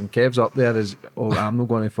bastards, and Kev's up there as, oh, I'm not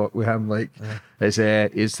going to fuck with him. Like,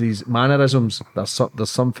 it's these mannerisms. There's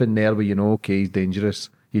something there where you know, okay, he's dangerous.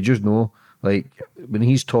 You just know. Like, when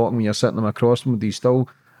he's talking, when you're sitting him across him, he's still,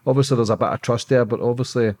 obviously there's a bit of trust there, but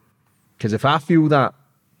obviously, because if I feel that,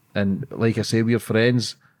 and like I say, we're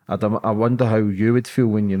friends, I wonder how you would feel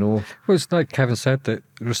when you know. Well, it's like Kevin said, that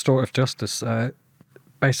restorative justice,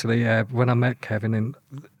 basically, when I met Kevin, and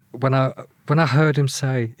when I heard him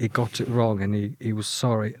say he got it wrong and he was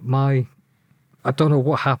sorry, I don't know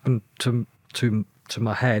what happened to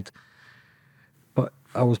my head, but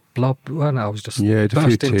I was blubbering. I was just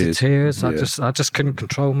burst into tears. Yeah. I just couldn't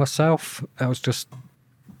control myself.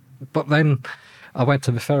 But then I went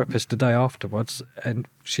to the therapist the day afterwards, and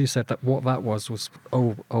she said that what that was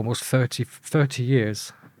almost 30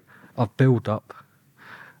 years of build-up,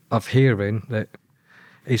 of hearing that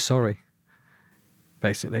he's sorry,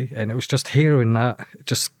 basically. And it was just hearing that, it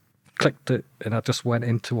just clicked it, and I just went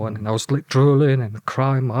into one, and I was drooling and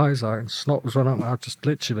crying my eyes out, and snot was running out.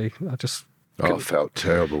 I felt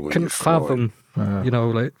terrible when couldn't fathom,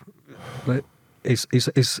 like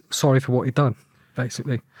he's sorry for what he done.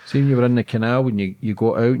 Basically. Seeing you were in the canal when you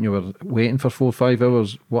got out and you were waiting for 4 or 5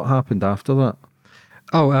 hours, what happened after that?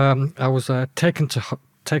 I was taken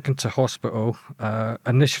to hospital.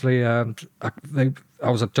 Initially, I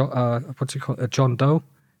was a John Doe.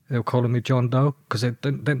 They were calling me John Doe because I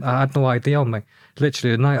had no ID on me.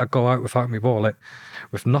 Literally, the night I go out without my wallet,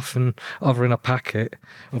 with nothing other than a packet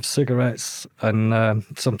of cigarettes and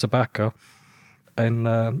some tobacco,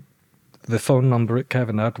 and the phone number that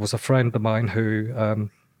Kevin had was a friend of mine who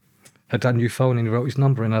had a new phone, and he wrote his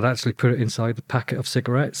number, and I'd actually put it inside the packet of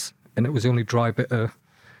cigarettes, and it was the only dry bit of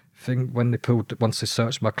thing once they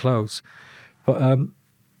searched my clothes. But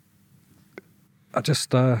I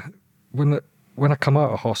just when I come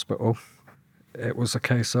out of hospital, it was a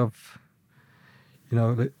case of,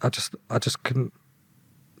 I just couldn't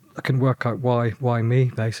work out why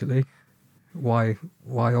me, basically, why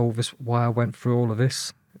all this, why I went through all of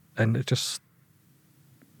this. And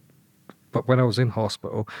but when I was in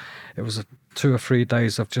hospital, it was 2 or 3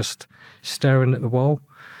 days of just staring at the wall,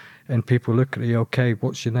 and people look at you, okay,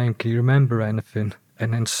 what's your name? Can you remember anything?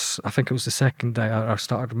 And then I think it was the second day I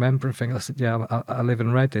started remembering things. I said, yeah, I live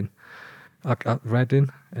in Reading. At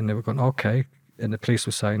Reading, and they were going, okay. And the police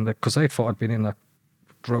were saying that, because they thought I'd been in a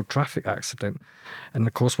road traffic accident. And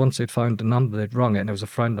of course, once they'd found the number, they'd rung it, and it was a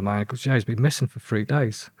friend of mine. He goes, yeah, he's been missing for 3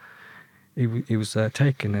 days. He was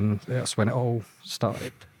taken, and that's when it all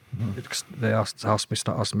started. Because they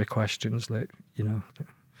start asking me questions, like, you know.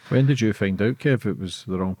 When did you find out, Kev, it was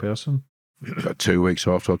the wrong person? About 2 weeks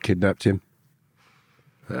after I kidnapped him,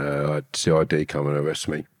 I had CID come and arrest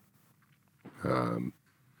me.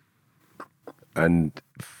 And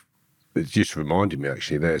it just reminded me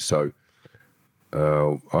actually there. So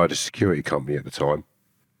I had a security company at the time.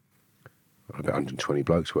 I had about 120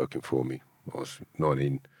 blokes working for me. I was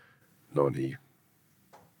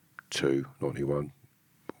 1992, 91.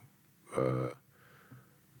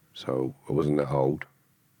 So I wasn't that old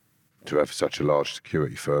to have such a large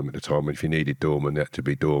security firm at the time. And if you needed doormen, they had to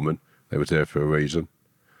be doormen. They was there for a reason.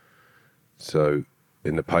 So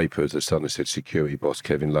in the papers, the Sun said security boss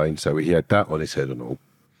Kevin Lane. So he had that on his head and all,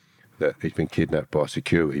 that he's been kidnapped by a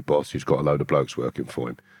security boss who's got a load of blokes working for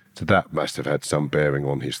him. So that must have had some bearing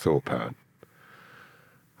on his thought pattern.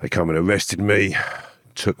 They come and arrested me,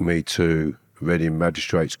 took me to Reading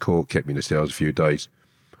Magistrates Court, kept me in the cells a few days.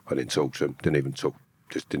 I didn't talk to them, didn't even talk,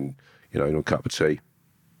 just didn't, a cup of tea,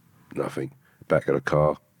 nothing. Back of the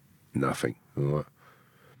car, nothing. All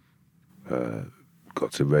right.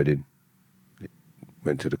 Got to Reading,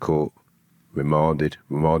 went to the court, remanded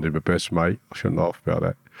my best mate. I shouldn't laugh about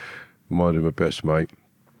that. Reminded my best mate.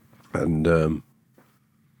 And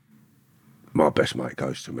my best mate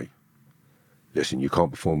goes to me, listen, you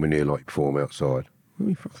can't perform in here like you perform outside. What are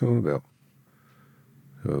you fucking on about?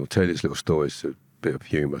 So I'll tell you this little story, it's a bit of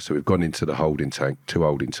humour. So we've gone into the holding tank, 2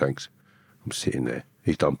 holding tanks. I'm sitting there.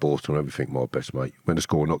 He's done Boston and everything, my best mate. Went to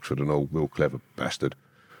school in Oxford and all, real clever bastard.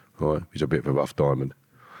 All right, he's a bit of a rough diamond.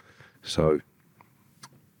 So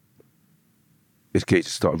this geezer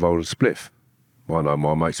started rolling a spliff. I know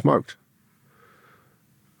my mate smoked.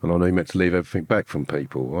 And I know he meant to leave everything back from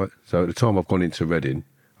people, right? So at the time I've gone into Reading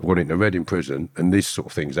prison, and this sort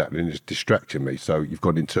of thing's happening, it's distracting me. So you've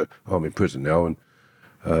gone into, I'm in prison now,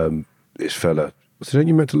 and this fella, I said, aren't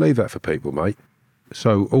you meant to leave that for people, mate?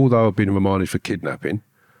 So although I've been remanded for kidnapping,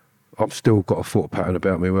 I've still got a thought pattern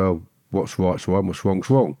about me, well, what's right's right, what's wrong's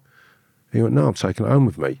wrong. He went, no, I'm taking it home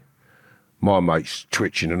with me. My mate's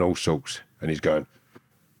twitching and all sorts, and he's going,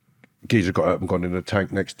 geezer got up and gone in the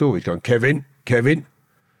tank next door. He's going, Kevin.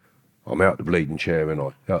 I'm out the bleeding chair, and I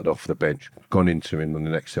out off the bench, gone into him on the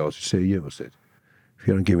next cell. I said, see you? I said, if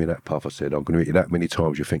you don't give me that puff, I said, I'm going to hit you that many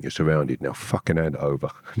times you think you're surrounded. Now fucking hand it over.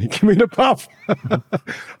 And he gave me the puff. I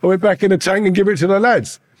went back in the tank and give it to the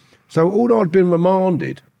lads. So although I'd been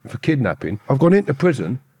remanded for kidnapping, I've gone into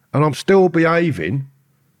prison and I'm still behaving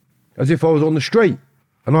as if I was on the street.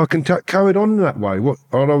 And I can carried on that way.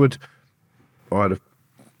 I had a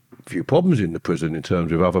few problems in the prison in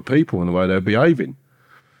terms of other people and the way they're behaving.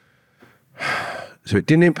 So it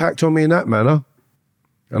didn't impact on me in that manner.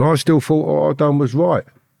 And I still thought what I'd done was right.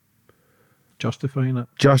 Justifying it?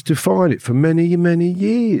 Justified it for many, many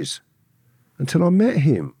years until I met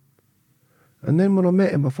him. And then when I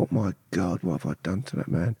met him, I thought, my God, what have I done to that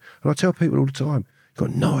man? And I tell people all the time, you've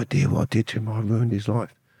got no idea what I did to him. I ruined his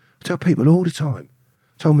life. I tell people all the time.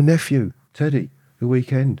 I told my nephew, Teddy, the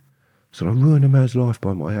weekend. So I ruined a man's life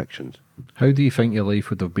by my actions. How do you think your life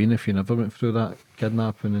would have been if you never went through that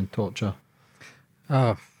kidnapping and torture?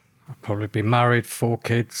 I'd probably be married, 4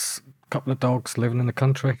 kids, a couple of dogs, living in the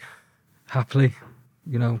country, happily,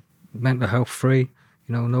 mental health free,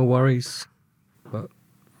 no worries. But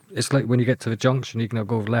it's like when you get to the junction, you can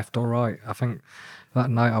go left or right. I think that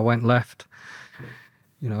night I went left,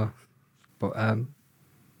 But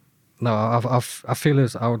no, I feel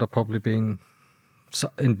as I would have probably been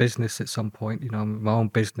in business at some point, my own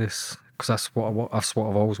business, because that's what I've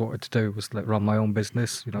always wanted to do, was run my own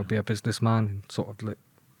business, be a businessman and sort of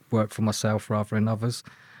work for myself rather than others.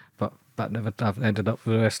 But that never, I've ended up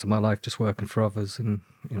for the rest of my life just working for others and,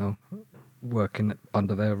 working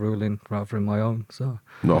under their ruling rather than my own. So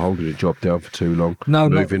not holding a job down for too long. No,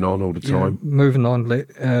 moving on all the time. Yeah, moving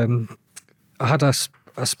on. I had a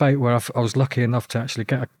spate where I was lucky enough to actually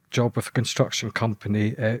get a job with a construction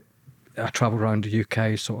company. I travelled around the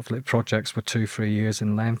UK, sort of projects were 2-3 years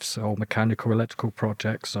in length, so mechanical, electrical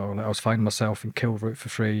projects. So I was finding myself in Kilroot for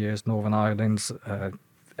 3 years, Northern Ireland,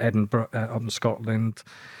 Edinburgh, up in Scotland,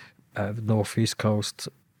 the North East Coast,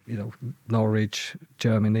 Norwich,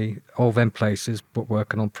 Germany, all them places, but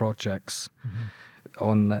working on projects.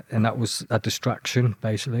 And that was a distraction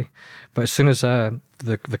basically. But as soon as the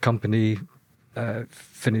company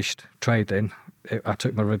finished trading, I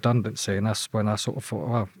took my redundancy, and that's when I sort of thought,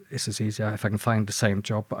 well, this is easier if I can find the same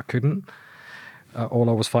job. But I couldn't. All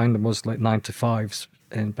I was finding was 9 to 5s,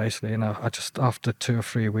 and basically, I just after 2 or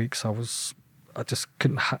 3 weeks, I just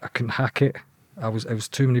couldn't hack it. It was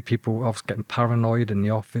too many people. I was getting paranoid in the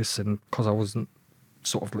office, and because I wasn't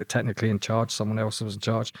sort of technically in charge, someone else was in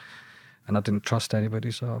charge, and I didn't trust anybody,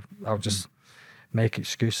 so I would just make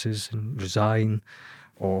excuses and resign,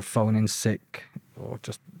 or phone in sick, or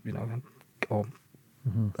just, you know, or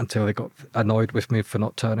until they got annoyed with me for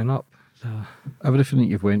not turning up. So, Everything that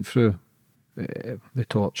you've went through, the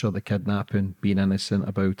torture, the kidnapping, being innocent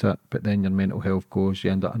about it, but then your mental health goes,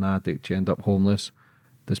 you end up an addict, you end up homeless.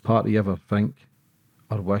 Does part of you ever think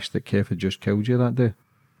or wish that Kev had just killed you that day?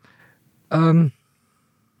 In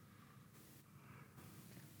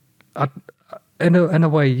a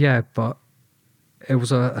way, yeah, but it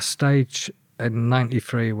was a stage in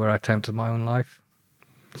 '93 where I attempted my own life.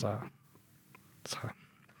 So.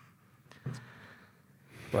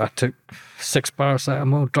 But I took 6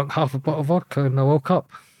 paracetamol, drank half a bottle of vodka, and I woke up.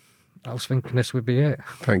 I was thinking this would be it.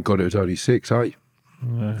 Thank God it was only 6, eh?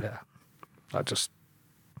 Yeah. I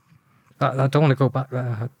don't want to go back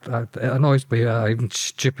there. It annoys me. I even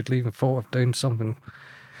stupidly thought of doing something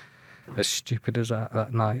as stupid as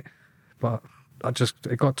that night. But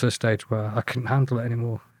it got to a stage where I couldn't handle it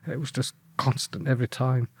anymore. It was just constant every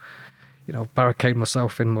time. You know, barricade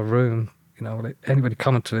myself in my room. You know, like anybody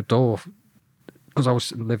coming to the door, because I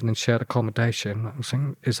was living in shared accommodation, I was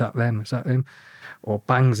thinking, is that them? Is that him? Or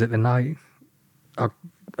bangs at the night. I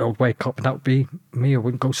would wake up and that would be me. I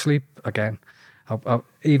wouldn't go sleep again.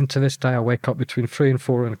 Even to this day, I wake up between 3 and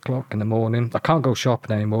 4 o'clock in the morning. I can't go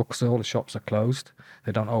shopping anymore because all the shops are closed.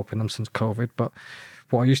 They don't open them since COVID. But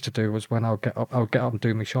what I used to do was when I would get up and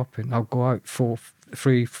do my shopping. I'll go out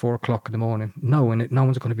 3, 4 o'clock in the morning, knowing that no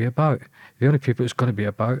one's going to be about. The only people it's going to be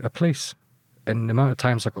about are police. And the amount of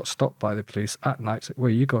times I got stopped by the police at night, where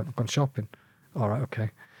are you going? I'm going shopping. All right,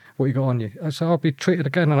 okay. What you got on you? So I'll be treated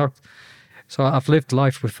again. So I've lived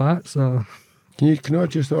life with that. So Can I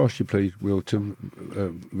just ask you, please, Will, to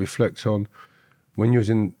reflect on when you was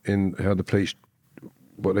in how the police,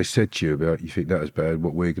 what they said to you about, you think that was bad,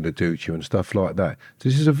 what we're going to do to you and stuff like that.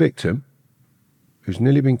 This is a victim who's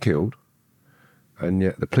nearly been killed, and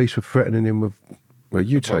yet the police were threatening him with, well,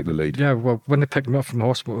 you take the lead. Yeah, well, when they picked me up from the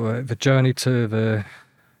hospital, the journey to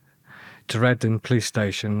Reading police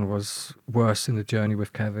station was worse than the journey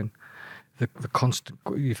with Kevin. The constant,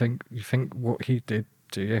 you think what he did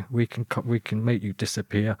to you, we can make you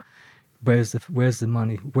disappear. Where's the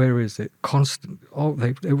money? Where is it? Constant.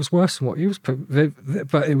 It was worse than what he was but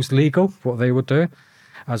it was legal what they were doing,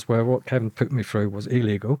 as where what Kevin put me through was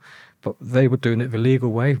illegal, but they were doing it the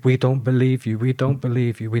legal way. We don't believe you. We don't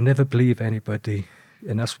believe you. We never believe anybody,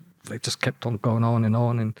 and they just kept on going on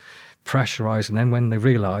and pressurised. And then when they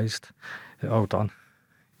realised, hold on,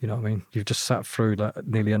 you know what I mean? You've just sat through like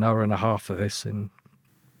nearly an hour and a half of this, and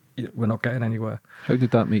we're not getting anywhere. How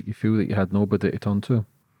did that make you feel that you had nobody to turn to?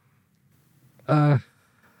 I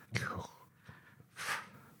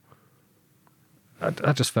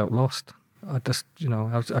just felt lost. I just,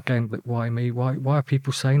 I was again like, why me? Why are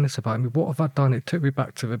people saying this about me? What have I done? It took me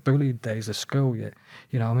back to the bullying days of school. Yeah,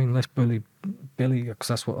 let's bully Billy, because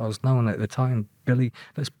that's what I was known at the time. Billy,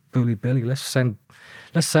 let's bully Billy. Let's send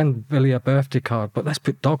Billy a birthday card, but let's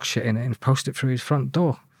put dog shit in it and post it through his front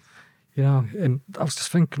door. And I was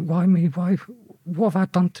just thinking, why me? Why? What have I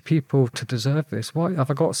done to people to deserve this? Why have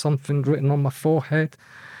I got something written on my forehead?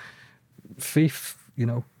 Thief,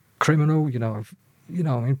 criminal, I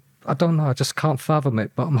mean, I don't know. I just can't fathom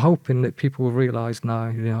it. But I'm hoping that people will realise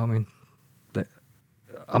now, that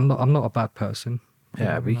I'm not a bad person.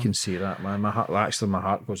 Yeah, we can see that, man. My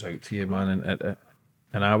heart goes out to you, man.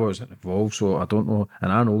 And I was involved, so I don't know.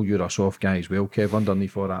 And I know you're a soft guy as well, Kev,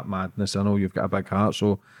 underneath all that madness. I know you've got a big heart,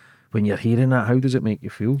 so when you're hearing that, how does it make you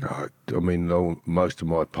feel? I mean, most of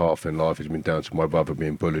my path in life has been down to my brother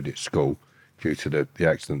being bullied at school due to the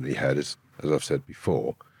accident that he had, as I've said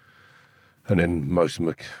before. And then most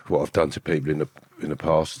of what I've done to people in the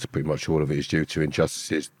past, pretty much all of it is due to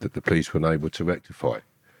injustices that the police were unable to rectify.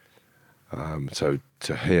 So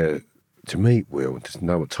to meet Will and to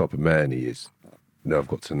know what type of man he is, now I've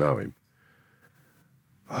got to know him.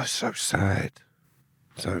 Oh, it's so sad,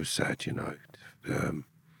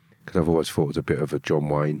 because I've always thought it was a bit of a John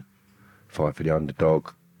Wayne, fight for the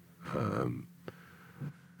underdog.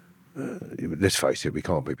 Let's face it, we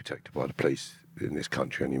can't be protected by the police in this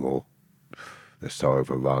country anymore. They're so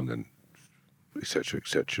overrun and etc.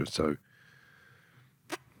 etc. So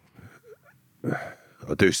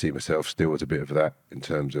I do see myself still as a bit of that in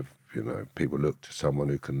terms of people look to someone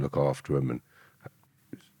who can look after them and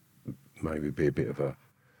maybe be a bit of a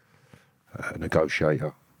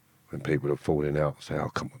negotiator when people are falling out. Say, oh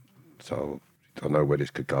come on. So I know where this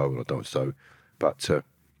could go, and I don't. So, but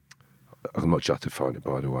I'm not justifying it,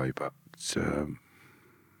 by the way. But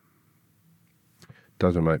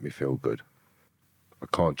doesn't make me feel good. I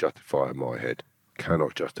can't justify it in my head.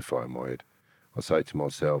 Cannot justify it in my head. I say to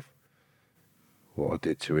myself, what I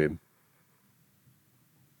did to him.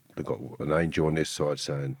 They've got an angel on this side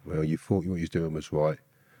saying, well, you thought what you was doing was right.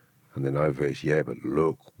 And then over it's, yeah, but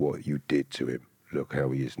look what you did to him. Look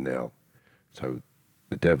how he is now. So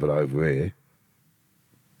the devil over here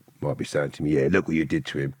might be saying to me, yeah, look what you did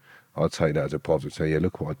to him. I'd take that as a positive and say, yeah,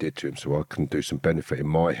 look what I did to him, so I can do some benefit in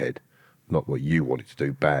my head, not what you wanted to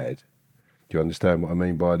do bad. Do you understand what I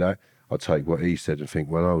mean by that? I take what he said and think,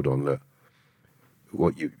 well, hold on, look,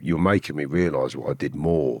 what you're making me realise what I did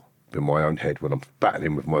more in my own head when I'm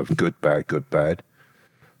battling with my good, bad,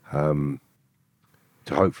 to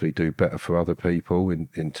hopefully do better for other people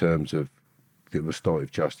in terms of the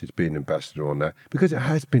restorative justice, being ambassador on that, because it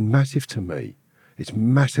has been massive to me. It's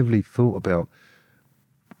massively thought about,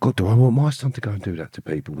 God, do I want my son to go and do that to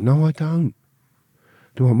people? No, I don't.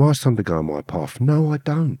 Do I want my son to go on my path? No, I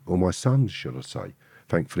don't. Or my sons, should I say.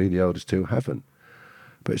 Thankfully, the eldest two haven't.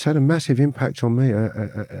 But it's had a massive impact on me,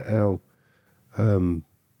 Al.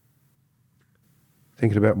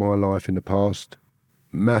 Thinking about my life in the past,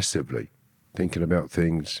 massively. Thinking about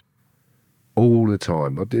things all the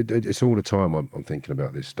time. It's all the time I'm thinking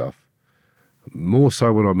about this stuff. More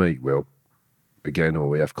so when I meet Will, again, or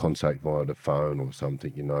we have contact via the phone or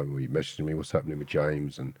something, you know, or he messages me what's happening with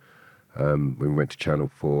James. And when we went to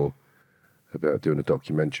Channel 4 about doing a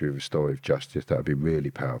documentary of restorative justice, that would be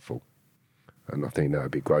really powerful. And I think that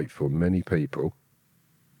would be great for many people,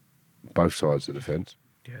 both sides of the fence.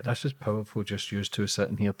 Yeah, this is powerful, just used to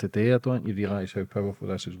sitting here today. I don't you realise how powerful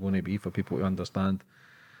this is going to be for people to understand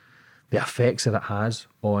the effects that it has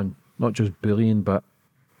on not just bullying, but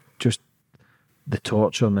just the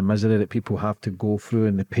torture and the misery that people have to go through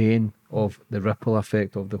and the pain of the ripple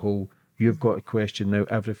effect of the whole. You've got to question now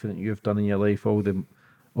everything that you've done in your life, all the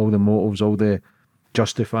motives, all the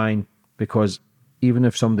justifying, because even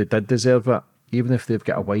if somebody did deserve it, even if they've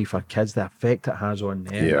got a wife or kids, the effect it has on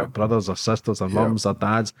them, their brothers or sisters, their mums, their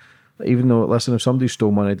dads. Even though, listen, if somebody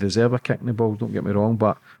stole money, they deserve a kick in the balls, don't get me wrong,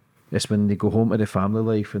 but it's when they go home to the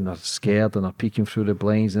family life and they're scared and they're peeking through the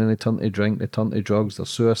blinds and then they turn to drink, they turn to drugs, they're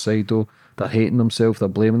suicidal, they're hating themselves, they're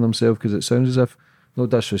blaming themselves, because it sounds as if, no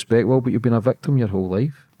disrespect, well, but you've been a victim your whole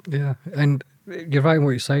life. Yeah, and you're right in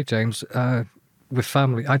what you say, James. With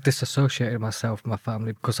family, I disassociated myself from my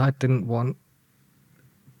family because I didn't want,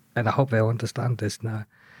 and I hope they'll understand this now,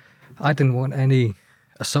 I didn't want any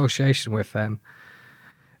association with them.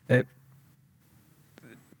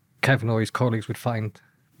 Kevin or his colleagues would find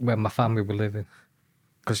where my family were living,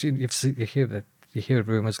 because you hear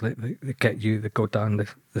rumours that get you, that go down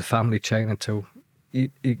the family chain until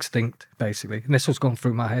extinct, basically. And this was going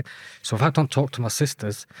through my head. So if I don't talk to my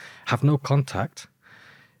sisters, have no contact,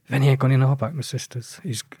 then he ain't going to know about my sisters.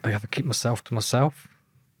 I have to keep myself to myself,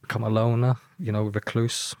 become a loner,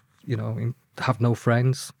 recluse, have no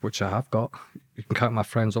friends, which I have got. You can count my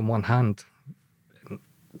friends on one hand,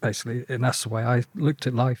 basically. And that's the way I looked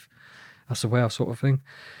at life. That's the way I sort of think.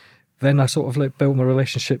 Then I sort of built my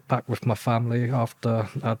relationship back with my family after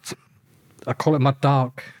I call it my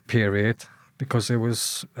dark period, because it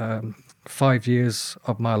was 5 years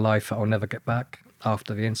of my life that I'll never get back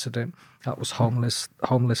after the incident. That was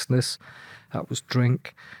homelessness, that was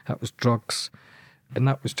drink, that was drugs, and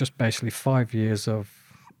that was just basically 5 years of,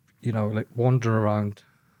 wandering around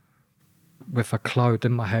with a cloud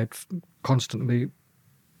in my head, constantly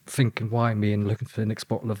thinking why me, and looking for the next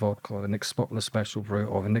bottle of vodka, or the next bottle of Special Brew,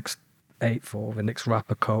 or the next eighth, or the next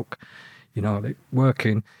wrap of Coke,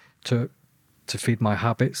 working to feed my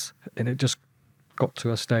habits. And it just got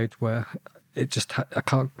to a stage where it just I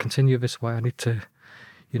can't continue this way. I need to,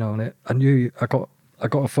 and I knew I got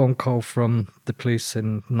a phone call from the police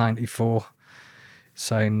in '94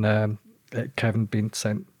 saying that Kevin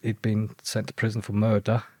he'd been sent to prison for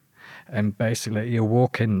murder, and basically he'll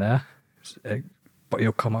walk in there, but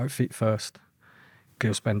he'll come out feet first.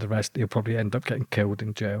 He'll spend the rest. He'll probably end up getting killed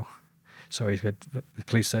in jail. So the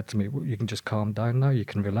police said to me, well, "You can just calm down now. You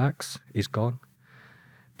can relax. He's gone."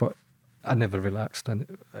 But I never relaxed,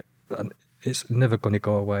 and it's never going to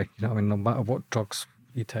go away. No matter what drugs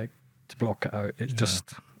you take to block it out, it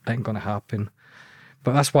just ain't going to happen.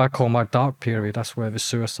 But that's why I call my dark period. That's where the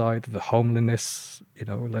suicide, the homelessness,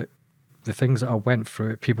 the things that I went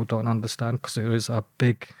through, people don't understand, because there is a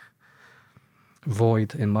big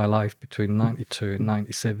void in my life between 92 and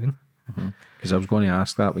 97. Because I was going to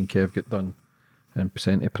ask that when Kev got done and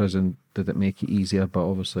sent to prison, did it make it easier? But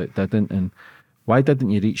obviously it didn't. And why didn't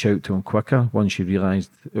you reach out to him quicker once you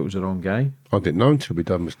realised it was the wrong guy? I didn't know until we'd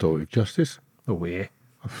done restorative justice. No way.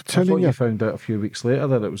 I'm telling you found out a few weeks later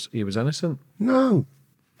that he was innocent. No,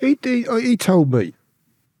 he told me.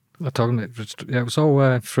 I told him it was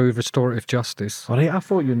all through restorative justice. All right, I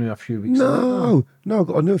thought you knew a few weeks later.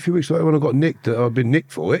 No, I knew a few weeks later when I got nicked that I'd been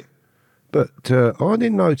nicked for it. But I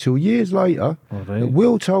didn't know till years later that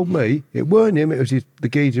Will told me it weren't him, it was the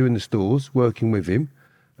geezer in the stores working with him,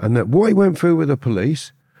 and that what he went through with the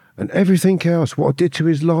police and everything else, what I did to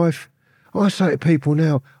his life. I say to people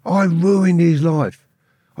now, I ruined his life.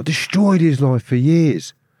 I destroyed his life for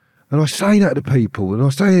years. And I say that to people, and I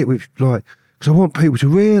say it with, like, because I want people to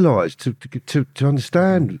realise, to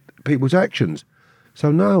understand people's actions. So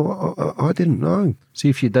no, I didn't know. See,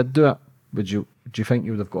 if you did do it, do you think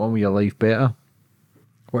you would have got on with your life better?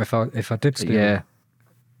 What if I did steal? Yeah.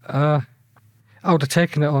 I would have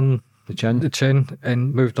taken it on The chin?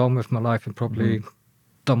 and moved on with my life and probably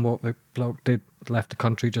done what the bloke did, left the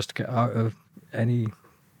country just to get out of any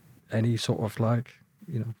sort of like,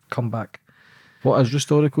 comeback. What is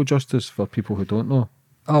restorative justice for people who don't know?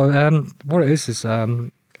 Oh, what it is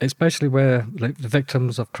it's basically where like the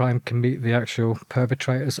victims of crime can meet the actual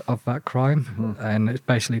perpetrators of that crime, and it's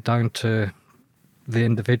basically down to the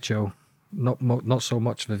individual, not so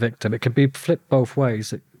much the victim. It can be flipped both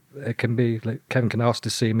ways. It can be like Kevin can ask to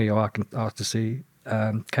see me, or I can ask to see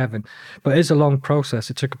Kevin. But it's a long process.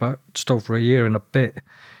 It took about just over a year and a bit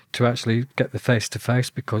to actually get the face-to-face,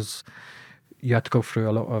 because you had to go through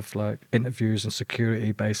a lot of like interviews and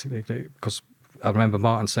security, basically, because I remember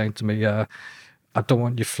Martin saying to me, I don't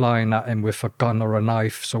want you flying at him with a gun or a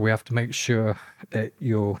knife, so we have to make sure that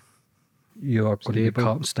you're going to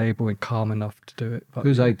be stable and calm enough to do it. But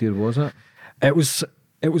Whose idea was it? It was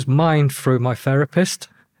mine through my therapist.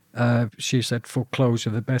 She said foreclosure,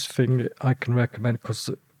 the best thing that I can recommend, because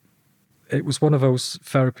it was one of those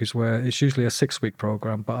therapies where it's usually a 6-week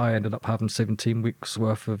program, but I ended up having 17 weeks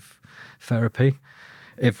worth of therapy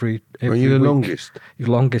every Were you the week. longest?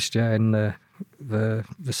 Longest, yeah, in the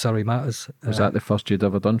Surrey Matters. Was that the first you'd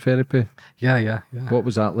ever done therapy? Yeah. What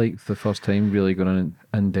was that like, the first time really going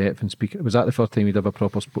in depth and speaking? Was that the first time you'd ever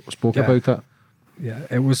proper spoke Yeah. about it? Yeah,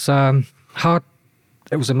 it was hard.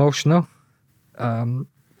 It was emotional,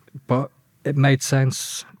 but it made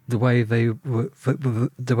sense the way they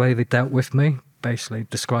dealt with me. Basically,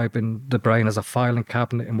 describing the brain as a filing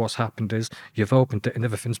cabinet, and what's happened is you've opened it and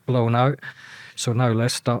everything's blown out. So now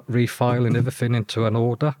let's start refiling everything into an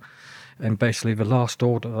order. And basically, the last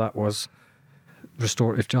order that was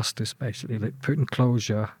restorative justice. Basically, like putting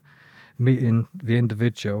closure, meeting the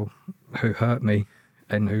individual who hurt me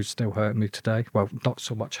and who's still hurting me today. Well, not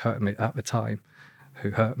so much hurting me at the time, who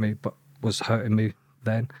hurt me, but was hurting me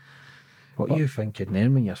then. What are you thinking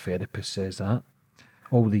then when your therapist says that?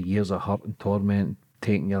 All the years of hurt and torment,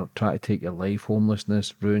 trying to take your life,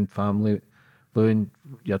 homelessness, ruined family, ruined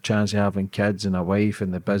your chance of having kids and a wife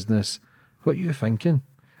and the business. What are you thinking?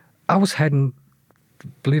 I was heading,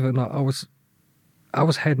 believe it or not, I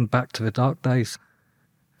was heading back to the dark days.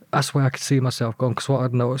 That's where I could see myself going, because what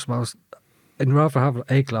I'd noticed was, and rather have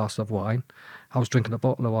a glass of wine, I was drinking a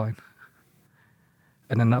bottle of wine.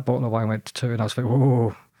 And then that bottle of wine went to 2, and I was like,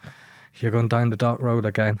 whoa, you're going down the dark road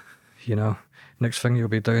again, Next thing you'll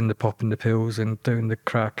be doing the popping the pills and doing the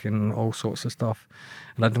crack and all sorts of stuff.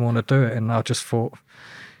 And I didn't want to do it, and I just thought,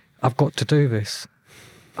 I've got to do this.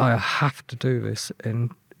 I have to do this.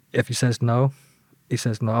 And if he says no, he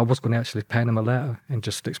says no. I was going to actually pen him a letter and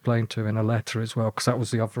just explain to him in a letter as well, because that was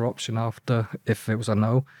the other option after. If it was a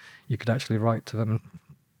no, you could actually write to them.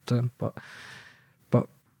 But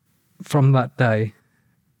from that day,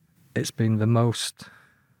 it's been the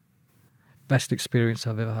best experience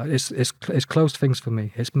I've ever had. It's closed things for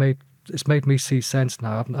me. It's made me see sense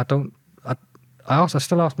now. I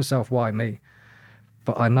still ask myself, why me?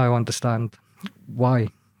 But I now understand why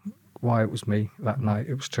it was me that night.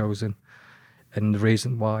 It was chosen, and the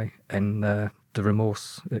reason why, and the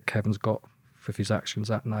remorse that Kevin's got with his actions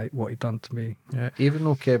that night, what he done to me. Yeah, even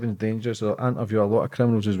though Kevin's dangerous, I interview a lot of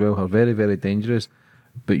criminals as well who are very, very dangerous,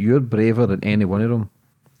 but you're braver than any one of them.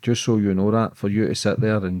 Just so you know that, for you to sit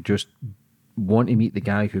there and just want to meet the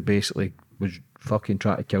guy who basically was fucking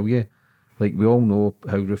trying to kill you. Like, we all know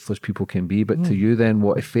how ruthless people can be, but to you then,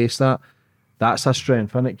 what to face that's a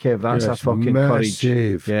strength, isn't it, Kev? That's a fucking massive.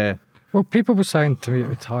 courage. Yeah. Well, people were saying to me at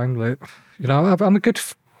the time that, I'm a good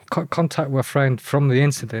contact with a friend from the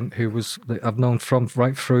incident who was, I've known from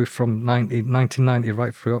 1990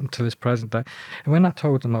 right through up until this present day. And when I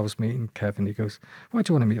told him I was meeting Kevin, he goes, why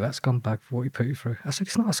do you want to meet that scumbag for what he put you through? I said,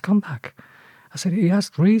 he's not a scumbag. I said, he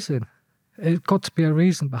has reason. There's got to be a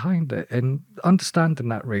reason behind it. And understanding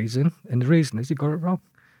that reason, and the reason is he got it wrong.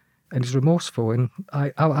 And he's remorseful, and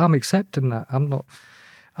I'm accepting that. I'm not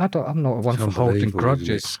one for holding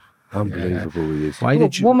grudges. Unbelievable he is. Why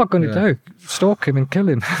did you? What am I going to do? Stalk him and kill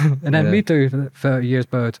him, and then me do 30 years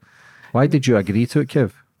bird. Why did you agree to it,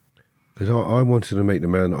 Kev? Because I wanted to meet the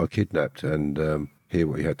man that I kidnapped and hear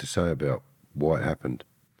what he had to say about why it happened.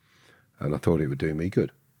 And I thought it would do me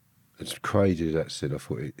good. As crazy as that said, I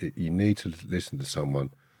thought you need to listen to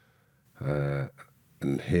someone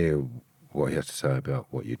and hear what he has to say about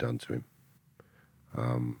what you've done to him.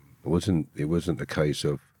 It wasn't a case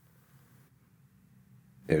of,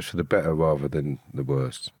 it was for the better rather than the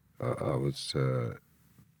worst. I was,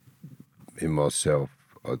 in myself,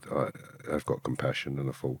 I've got compassion, and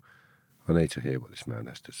I thought, I need to hear what this man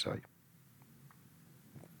has to say.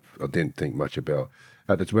 I didn't think much about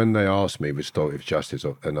it. When they asked me restorative justice,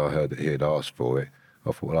 and I heard that he had asked for it,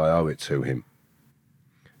 I thought, well, I owe it to him.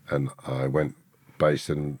 And I went based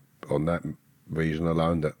on that reason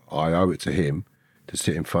alone, that I owe it to him to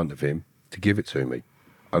sit in front of him to give it to me.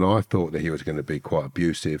 And I thought that he was going to be quite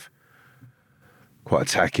abusive, quite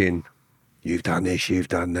attacking. You've done this, you've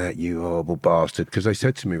done that, you horrible bastard. Because they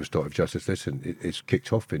said to me, restorative justice, listen, it's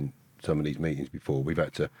kicked off in some of these meetings before. We've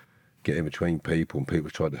had to get in between people, and people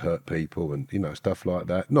tried to hurt people, and stuff like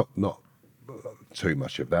that. Not too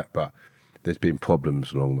much of that, but there's been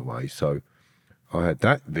problems along the way. So I had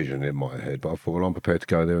that vision in my head, but I thought, well, I'm prepared to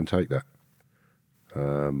go there and take that.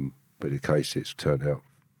 But in case it's turned out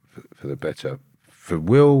for the better. For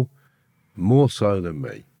Will, more so than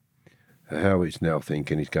me, how he's now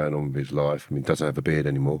thinking he's going on with his life. I mean, he doesn't have a beard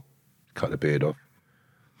anymore. Cut the beard off.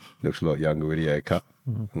 Looks a lot younger with the haircut.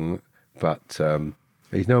 Mm-hmm. But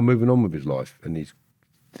he's now moving on with his life, and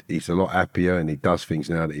he's a lot happier, and he does things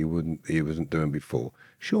now that he wasn't doing before.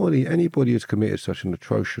 Surely anybody who's committed such an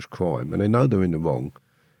atrocious crime, and they know they're in the wrong,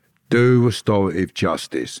 do restorative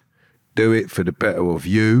justice. Do it for the better of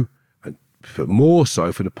you, and for more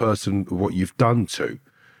so for the person what you've done to.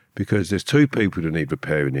 Because there's two people that need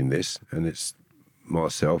repairing in this, and it's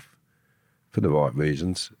myself for the right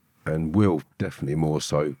reasons, and Will definitely more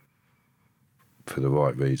so for the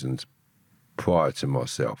right reasons prior to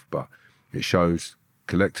myself. But it shows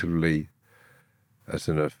collectively as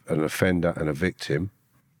an offender and a victim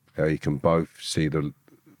how you can both see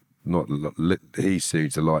he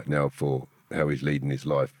sees the light now for how he's leading his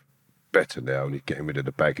life better now, and he's getting rid of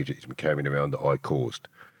the baggage that he's been carrying around that I caused.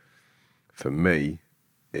 For me,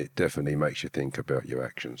 it definitely makes you think about your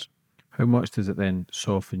actions. How much does it then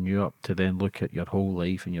soften you up to then look at your whole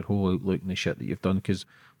life and your whole outlook and the shit that you've done? Because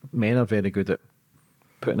men are very good at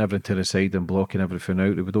putting everything to the side and blocking everything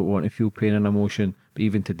out. We don't want to feel pain and emotion, but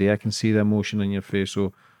even today I can see the emotion in your face.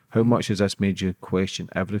 So how much has this made you question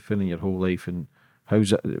everything in your whole life? And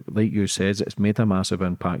how's it, like you said, it's made a massive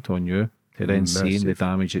impact on you to then seeing the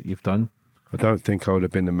damage that you've done? I don't think I would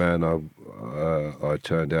have been the man I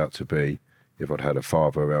turned out to be if I'd had a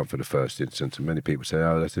father around for the first instance. And many people say,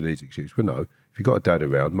 oh, that's an easy excuse. Well, no, if you've got a dad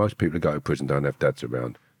around, most people who go to prison don't have dads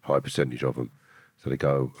around, high percentage of them. So they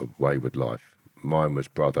go away with life. Mine was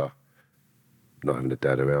brother, not having a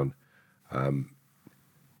dad around. I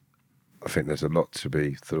think there's a lot to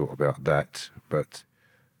be thought about that, but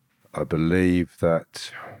I believe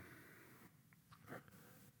that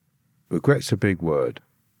regret's a big word.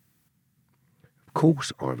 Of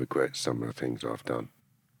course I regret some of the things I've done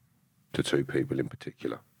to two people in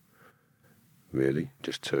particular. Really,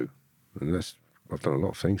 just two. And I've done a lot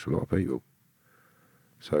of things for a lot of people.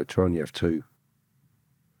 So try and you have two.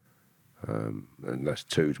 And that's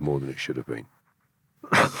two's more than it should have been.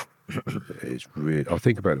 It's really, I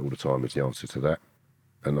think about it all the time as the answer to that.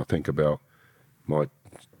 And I think about my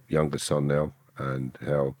younger son now and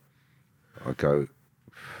how I go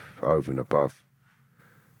over and above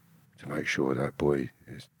to make sure that boy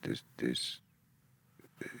is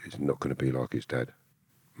not going to be like his dad,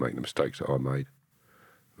 making the mistakes that I made.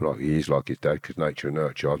 Like he is like his dad, because nature and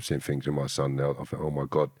nurture. I've seen things in my son now. I think, oh my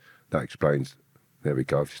God, that explains. There we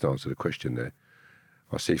go. I've just answered the question there.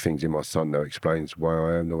 I see things in my son now explains why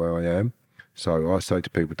I am the way I am. So I say to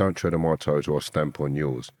people, don't tread on my toes or I'll stamp on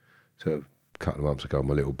yours. So a couple of months ago,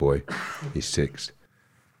 my little boy, he's 6,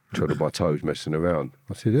 trod on my toes messing around.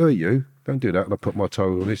 I said, who are you? Don't do that. And I put my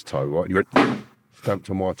toe on his toe, right? And he went, stamped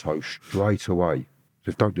on my toe straight away.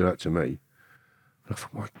 Just don't do that to me. And I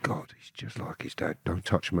thought, my God, he's just like his dad. Don't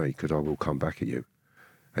touch me because I will come back at you.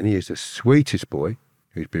 And he is the sweetest boy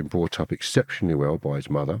who's been brought up exceptionally well by his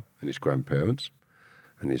mother and his grandparents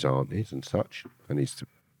and his aunties and such. And he's the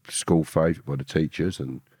school favourite by the teachers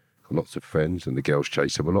and got lots of friends, and the girls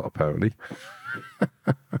chase him a lot apparently,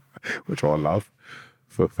 which I love.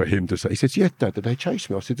 For him to say, he says, yeah, Dad, did they chase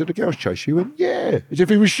me? I said, did the girls chase you? He went, yeah, as if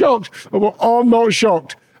he was shocked. I went, I'm not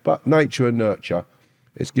shocked. But nature and nurture,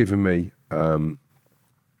 it's given me,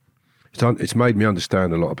 it's made me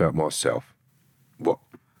understand a lot about myself.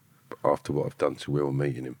 After what I've done to Will,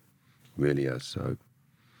 meeting him, really has. So,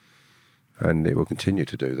 and it will continue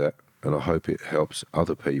to do that. And I hope it helps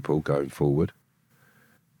other people going forward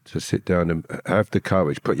to sit down and have the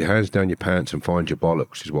courage, put your hands down your pants and find your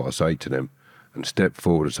bollocks, is what I say to them, and step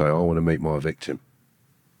forward and say, I want to meet my victim,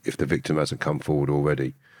 if the victim hasn't come forward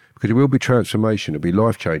already. Because it will be transformation, it'll be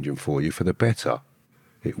life-changing for you for the better.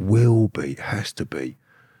 It will be, it has to be.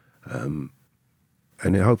 And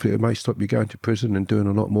hopefully it may stop you going to prison and doing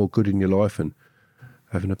a lot more good in your life and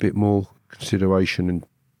having a bit more consideration and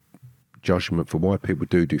judgment for why people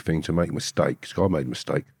do things and make mistakes. I made a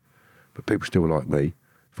mistake, but people still like me.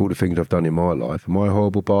 For all the things I've done in my life, am I a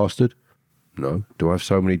horrible bastard? No. Do I have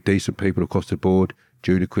so many decent people across the board?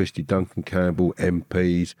 Judah Christie, Duncan Campbell,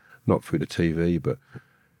 MPs, not through the TV, but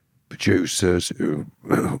producers who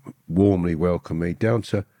warmly welcome me, down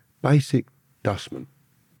to basic dustmen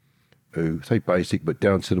who say basic, but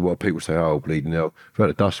down to what people say, oh, bleeding hell, without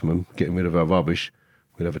a dustman getting rid of our rubbish,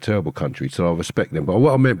 we'd have a terrible country. So I respect them. But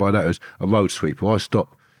what I meant by that is a road sweeper. I've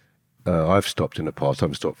stopped in the past, I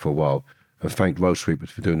haven't stopped for a while, and thanked road sweepers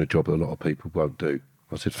for doing a job that a lot of people won't do.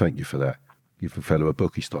 I said, thank you for that. Give the fellow a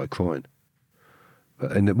book, he started crying.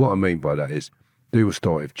 And what I mean by that is, do a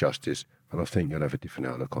start with justice, and I think you'll have a different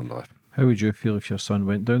outlook on life. How would you feel if your son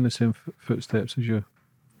went down the same footsteps as you?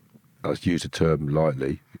 I use the term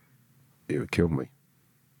lightly, it would kill me.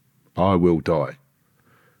 I will die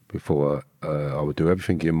before I would do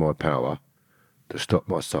everything in my power to stop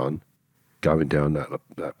my son going down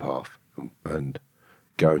that path and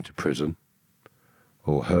going to prison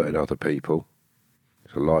or hurting other people.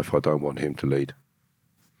 It's a life I don't want him to lead.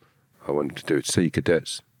 I want him to do Sea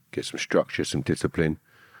Cadets, get some structure, some discipline.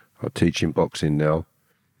 I teach him boxing now,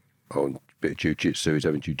 on a bit of jiu-jitsu, he's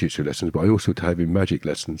having jiu-jitsu lessons, but I also have him magic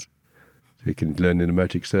lessons, so he can learn in a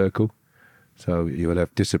magic circle. So he will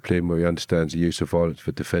have discipline where he understands the use of violence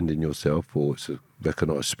for defending yourself, or it's a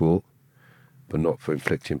recognised sport, but not for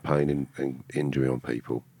inflicting pain and injury on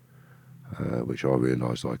people, which I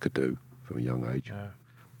realised I could do from a young age.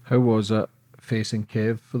 How was it facing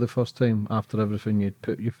Kev for the first time after everything you'd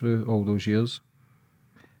put you through all those years?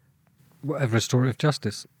 Whatever restorative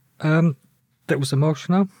justice. That was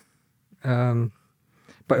emotional, but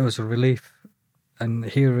it was a relief. And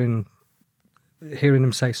hearing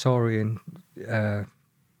him say sorry and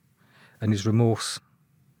his remorse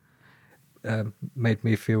made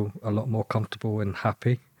me feel a lot more comfortable and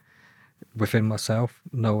happy within myself,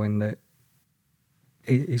 knowing that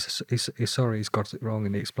he's sorry, he's got it wrong,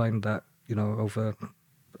 and he explained that, over,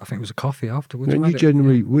 I think it was a coffee afterwards. And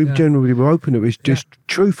generally were open. It was just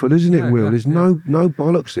truthful, isn't it, Will? There's no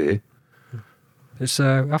bollocks here. It's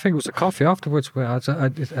I think it was a coffee afterwards where I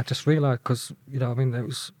just realised, because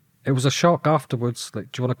it was a shock afterwards.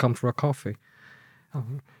 Like, do you want to come for a coffee? Oh,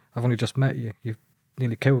 I've only just met you. You've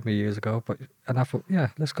nearly killed me years ago, and I thought,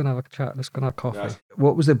 yeah, let's go and have a chat. Let's go and have coffee. Yeah.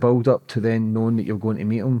 What was the build up to then knowing that you're going to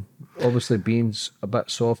meet him? Obviously, being a bit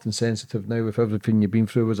soft and sensitive now with everything you've been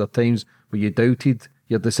through, was there times where you doubted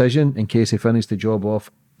your decision in case he finished the job off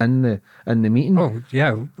in the meeting? Oh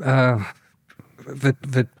yeah,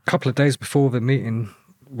 the couple of days before the meeting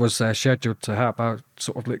was scheduled to have about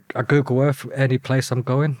sort of like a Google Earth any place I'm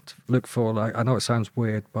going to look for. Like, I know it sounds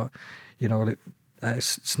weird, but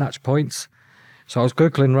snatch points. So I was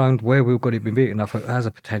Googling around where we were going to be meeting. I thought, there's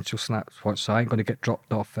a potential snatch point, so I ain't going to get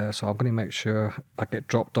dropped off there. So I'm going to make sure I get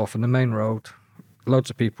dropped off on the main road, loads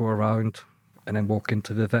of people around, and then walk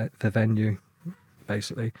into the venue,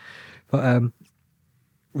 basically. But the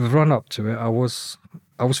run up to it, I was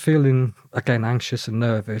feeling, again, anxious and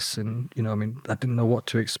nervous, and I didn't know what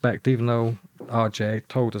to expect. Even though RJ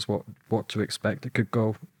told us what to expect, it could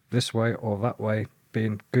go this way or that way,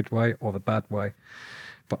 being good way or the bad way.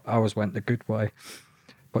 But ours went the good way.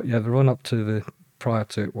 But yeah, the run up to prior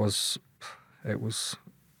to it was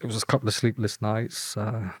a couple of sleepless nights.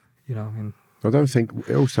 I don't think.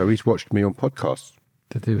 Also, he's watched me on podcasts.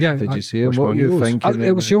 Did you see him? What were you thinking?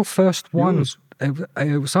 It was your first one.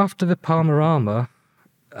 It was after the Palmarama.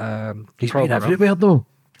 He's been everywhere though.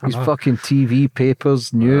 He's fucking TV,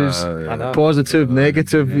 papers, news, positive,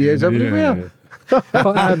 negative. He is everywhere.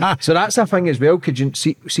 But, so that's a thing as well. Could you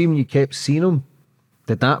see when you kept seeing him?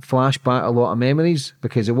 Did that flash back a lot of memories?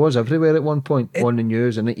 Because it was everywhere at one point on the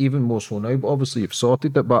news, and even more so now. But obviously you've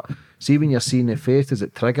sorted it. But see when you're seeing the face, does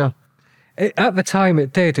it trigger? At the time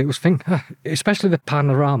it did. It was especially the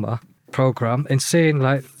Panorama programme, and seeing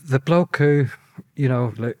like the bloke who,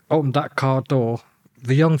 like opened that car door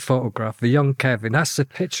the young photograph, the young Kevin. That's the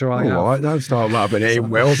picture I have. All right, don't start rubbing it in,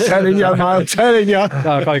 Will. I'm telling you, mate, I'm telling you. No,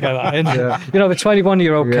 I've got to get that in. You know, the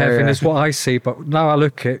 21-year-old Yeah, Kevin yeah. is what I see, but now I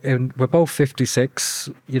look at him, we're both 56,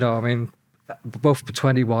 you know, I mean, we're both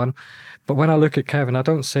 21. But when I look at Kevin, I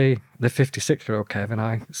don't see the 56-year-old Kevin,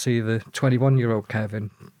 I see the 21-year-old Kevin.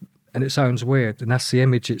 And it sounds weird, and that's the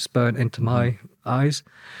image it's burnt into my eyes.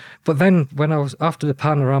 But then when I was, after the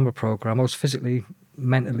Panorama program, I was physically,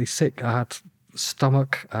 mentally sick. I had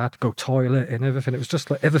stomach, I had to go toilet and everything. It was just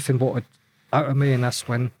like everything wanted out of me, and that's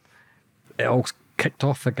when it all kicked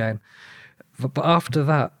off again. But after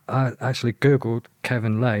that, I actually Googled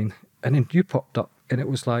Kevin Lane, and then you popped up, and it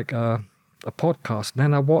was like a podcast. And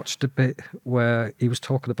then I watched a bit where he was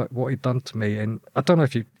talking about what he'd done to me, and I don't know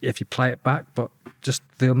if you play it back, but just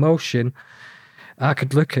the emotion, I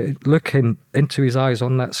could look into his eyes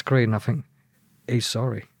on that screen. I think he's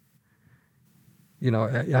sorry. You know,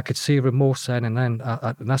 I could see remorse then, and then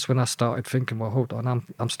and that's when I started thinking, well, hold on,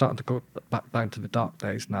 I'm starting to go back down to the dark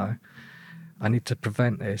days now. I need to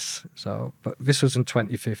prevent this. So, but this was in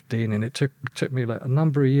 2015, and it took me like a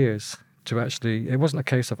number of years to actually. It wasn't a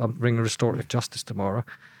case of I'm bringing restorative justice tomorrow.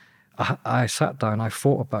 I sat down, I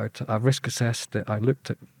thought about it, I risk assessed it, I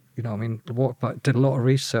looked at, you know, I mean, did a lot of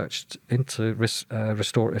research into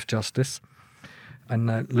restorative justice.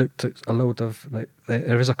 And looked at a load of, like,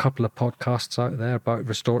 there is a couple of podcasts out there about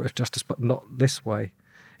restorative justice, but not this way.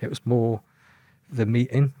 It was more the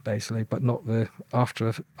meeting, basically, but not the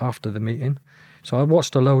after the meeting. So I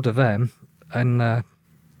watched a load of them, and I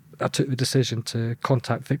took the decision to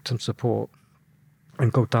contact victim support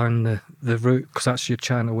and go down the route, because that's your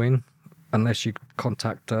channel in, unless you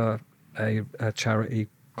contact a charity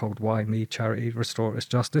called Why Me Charity Restorative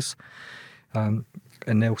Justice.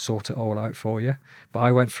 And they'll sort it all out for you. But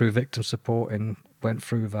I went through victim support and went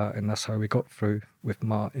through that, and that's how we got through with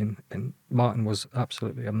Martin. And Martin was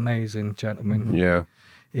absolutely amazing gentleman. Yeah.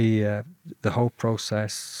 He, the whole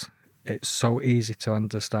process, it's so easy to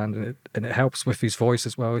understand, and it helps with his voice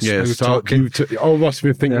as well. His smooth talking. I must have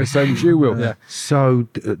been thinking the same as you, Will. Yeah. So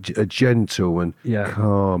gentle and Yeah.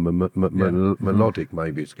 calm and melodic,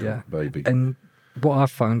 maybe it's called, Yeah. maybe. And what I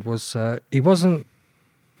found was he wasn't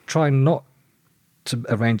trying not to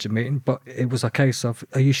arrange a meeting, but it was a case of,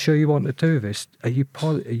 are you sure you want to do this? Are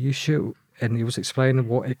you sure? And he was explaining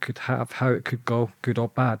what it could have, how it could go, good or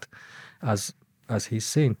bad, as he's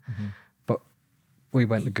seen. Mm-hmm. But we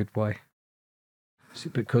went the good way. See,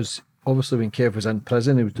 because obviously when Kev was in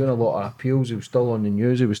prison, he was doing a lot of appeals, he was still on the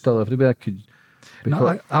news, he was still everywhere.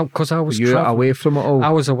 Because I was you away from it all. I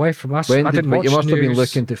was away from us. When I didn't watch you must have been news.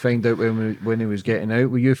 looking to find out when he was getting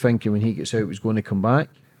out. Were you thinking when he gets out, he's going to come back?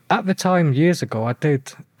 At the time, years ago, I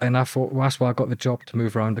did. And I thought, well, that's why I got the job to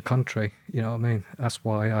move around the country. You know what I mean? That's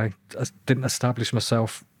why I didn't establish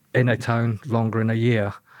myself in a town longer than a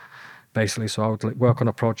year, basically. So I would like work on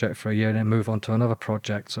a project for a year and then move on to another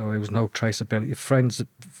project. So there was no traceability.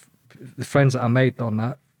 The friends that I made on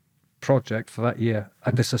that project for that year,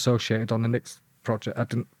 I disassociated on the next project. I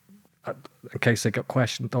didn't, in case they got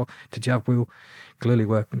questioned, oh, did you have Will Glilly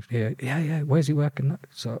working here? Yeah, where's he working?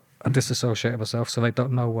 So I disassociated myself so they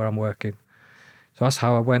don't know where I'm working. So that's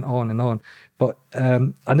how I went on and on. But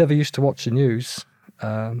I never used to watch the news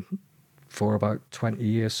for about 20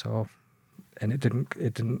 years, so, and it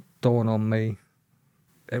didn't dawn on me.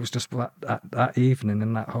 It was just that evening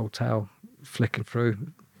in that hotel, flicking through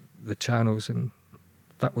the channels, and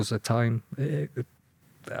that was the time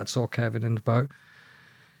I saw Kevin in about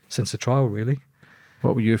since the trial, really.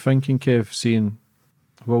 What were you thinking, Kev, seeing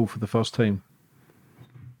Will for the first time?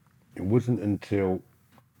 It wasn't until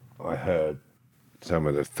I heard some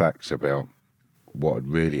of the facts about what had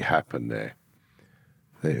really happened there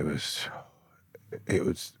that it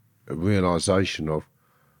was a realisation of,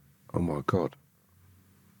 oh my God.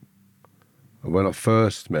 And when I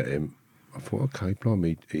first met him, I thought, okay,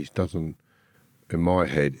 blimey, he doesn't, in my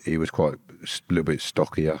head, he was quite a little bit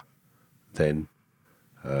stockier then,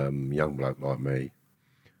 young bloke like me.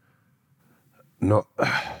 Not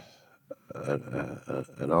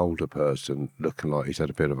an older person looking like he's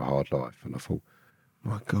had a bit of a hard life. And I thought,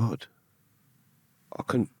 my God, I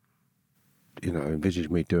couldn't, envisage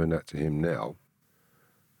me doing that to him now.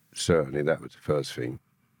 Certainly that was the first thing.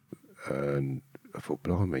 And I thought,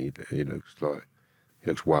 blimey, he looks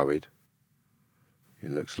worried. He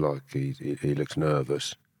looks like he looks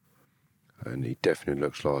nervous. And he definitely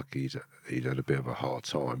looks like he's had a bit of a hard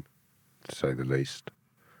time, to say the least.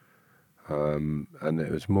 And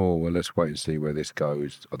it was more, well, let's wait and see where this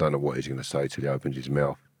goes. I don't know what he's going to say till he opens his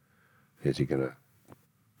mouth. Is he going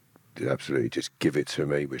to absolutely just give it to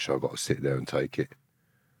me, which I've got to sit there and take it?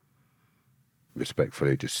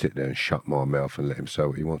 respectfully just sit there and shut my mouth and let him say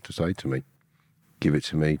what he wants to say to me. Give it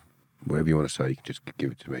to me, whatever you want to say, you can just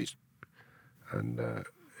give it to me. And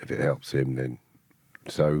if it helps him, then...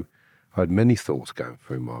 So I had many thoughts going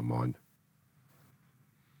through my mind.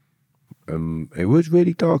 It was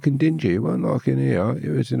really dark and dingy. It wasn't like in here. It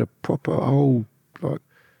was in a proper old, like...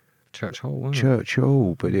 Church hall, wasn't it? Church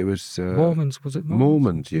hall, but it was... Mormons, was it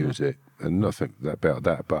Mormons use it, and nothing about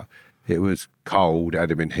that, but it was cold,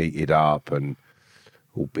 hadn't been heated up, and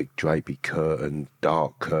all big drapey curtains,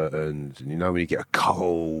 dark curtains, and you know when you get a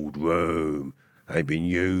cold room, they've been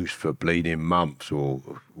used for bleeding months or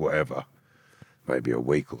whatever, maybe a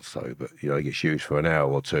week or so, but you know, it gets used for an hour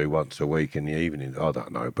or two once a week in the evening, I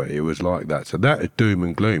don't know, but it was like that. So that is doom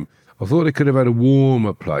and gloom. I thought they could have had a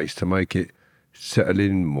warmer place to make it settle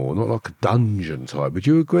in more, not like a dungeon type. Would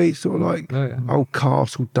you agree? It's sort of like old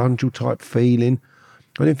castle, dungeon type feeling.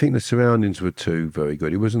 I didn't think the surroundings were too very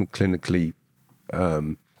good. It wasn't clinically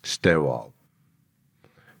sterile.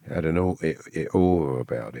 It had an aura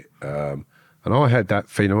about it. And I had that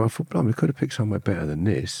feeling. I thought, blimey, we could have picked somewhere better than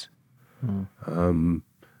this. And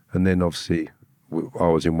then obviously I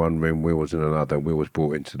was in one room, Will was in another. Will was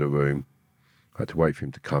brought into the room. I had to wait for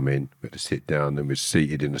him to come in. We had to sit down and we were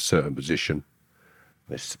seated in a certain position.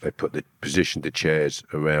 They put the chairs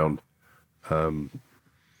around.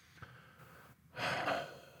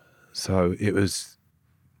 So it was...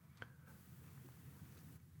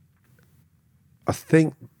 I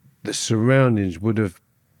think the surroundings would have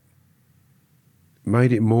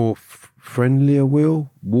made it more friendlier,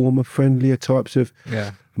 warmer, friendlier types of...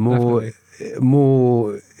 Yeah, more, definitely.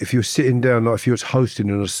 more. If you're sitting down, like if you was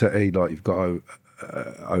hosting on a settee, like you've got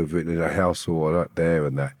over it in a house or like there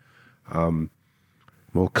and that,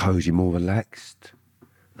 more cosy, more relaxed.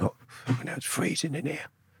 Not, fucking hell, it's freezing in here.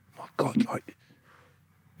 My God, like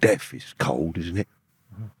death is cold, isn't it?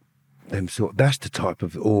 That's the type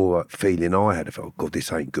of aura feeling I had. I felt, oh God,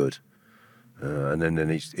 this ain't good. And then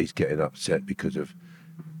he's getting upset because of...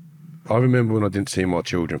 I remember when I didn't see my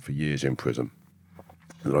children for years in prison.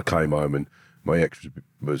 And I came home and my ex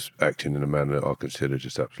was acting in a manner that I consider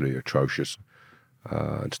just absolutely atrocious,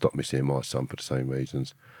 and stopped me seeing my son for the same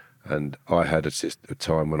reasons. And I had a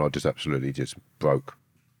time when I just absolutely just broke.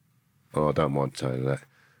 And I don't mind saying that.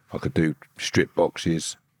 I could do strip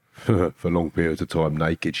boxes for long periods of time,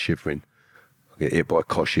 naked, shivering. I get hit by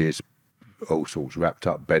coshes, all sorts, wrapped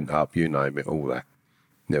up, bent up, you name it, all that.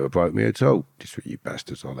 Never broke me at all. Just for you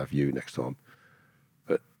bastards, I'll have you next time.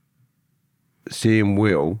 But seeing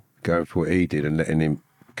Will going for what he did and letting him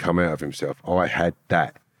come out of himself, I had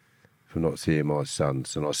that for not seeing my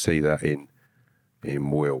sons, and I see that in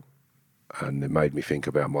Will, and it made me think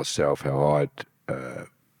about myself, how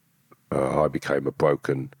I became a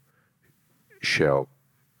broken shell,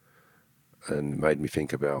 and it made me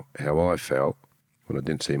think about how I felt when I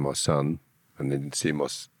didn't see my son and didn't see my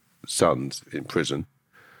sons in prison.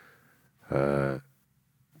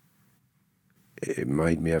 It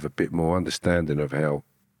made me have a bit more understanding of how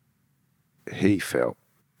he felt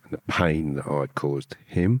and the pain that I'd caused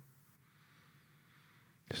him.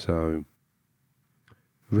 So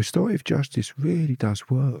restorative justice really does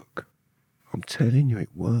work. I'm telling you, it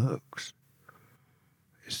works.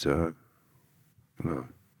 It's no,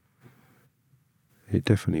 it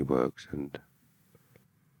definitely works, and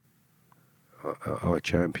I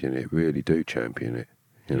champion it. Really do champion it.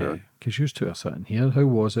 You know, because you two are sitting here. How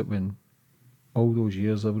was it when all those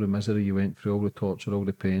years, all the misery you went through, all the torture, all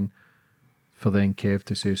the pain, for then Kev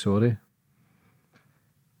to say sorry?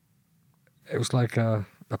 It was like a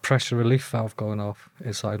pressure relief valve going off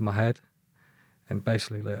inside my head, and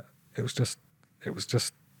basically it was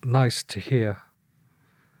just nice to hear,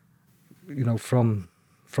 you know, from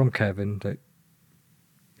Kevin that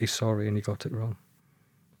he's sorry and he got it wrong.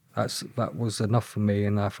 That was enough for me,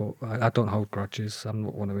 and I thought, I don't hold grudges. I'm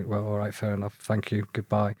not one of it. Well, all right, fair enough. Thank you.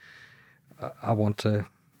 Goodbye. I want to,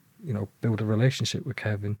 you know, build a relationship with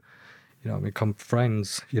Kevin. You know, become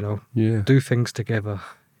friends. You know, do things together.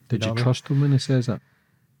 Did you trust him when he says that?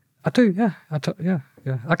 I do. Yeah.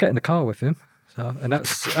 Yeah. I get in the car with him. So, and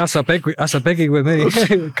that's a biggie with me.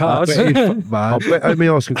 Cars. Let me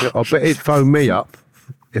ask you. I bet he'd phone me up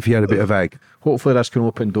if he had a bit of egg. Hopefully, this can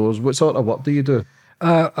open doors. What sort of work do you do?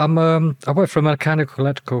 I work for a mechanical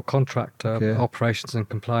electrical contractor, operations and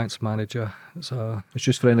compliance manager. So it's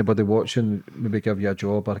just for anybody watching, maybe give you a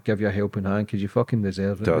job or give you a helping hand, because you fucking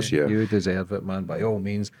deserve it. Does, mate. You deserve it, man, by all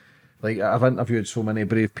means. Like, I've interviewed so many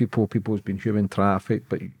brave people who's been human trafficked,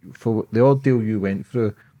 but for the ordeal you went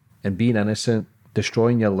through and being innocent,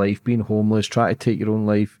 destroying your life, being homeless, trying to take your own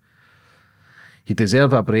life, you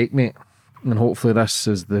deserve a break, mate. And hopefully this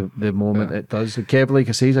is the moment it does. Kev, like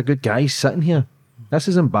I say, he's a good guy sitting here. This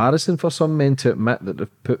is embarrassing for some men to admit that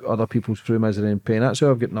they've put other people through misery and pain. That's why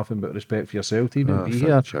I've got nothing but respect for yourself to even be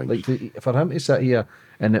here. Like for him to sit here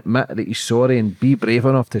and admit that he's sorry and be brave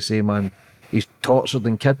enough to say, man, he's tortured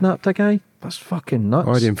and kidnapped a guy. That's fucking nuts.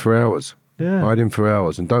 I had him for hours. Yeah. I had him for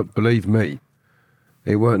hours, and don't believe me,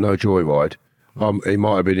 it weren't no joyride. He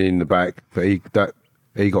might have been in the back, but he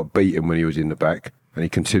got beaten when he was in the back, and he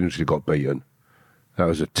continuously got beaten. That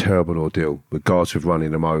was a terrible ordeal. The guards were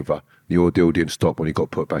running him over. The ordeal didn't stop when he got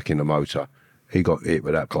put back in the motor. He got hit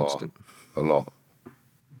with that bar a lot.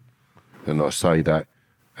 And I say that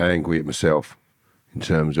angry at myself in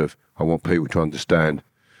terms of I want people to understand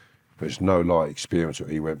there's no light experience that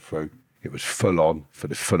he went through. It was full on for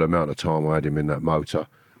the full amount of time I had him in that motor,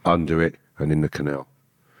 under it and in the canal.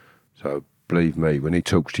 So believe me, when he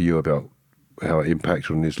talks to you about how it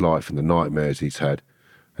impacted on his life and the nightmares he's had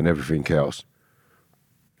and everything else,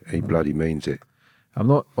 he bloody means it. I'm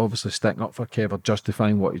not obviously sticking up for Kev or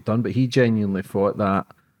justifying what he's done, but he genuinely thought that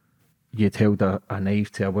you'd held a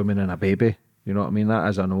knife to a woman and a baby. You know what I mean? That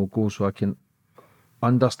is a no-go, so I can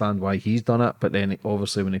understand why he's done it, but then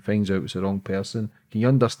obviously when he finds out it's the wrong person, can you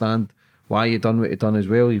understand why he done what he done as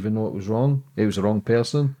well, even though it was wrong? It was the wrong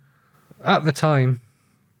person. At the time,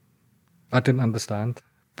 I didn't understand,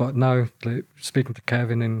 but now, like, speaking to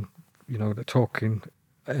Kevin and, you know, the talking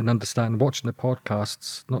and understanding, watching the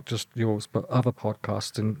podcasts, not just yours, but other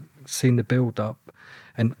podcasts, and seeing the build-up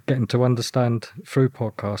and getting to understand through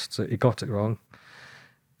podcasts that he got it wrong,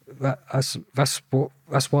 that's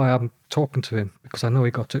why I'm talking to him, because I know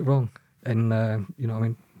he got it wrong. And, you know, I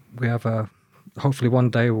mean, we have hopefully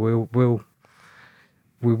one day we will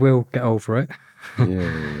get over it.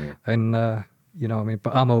 Yeah. And, you know what I mean,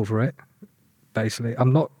 but I'm over it, basically.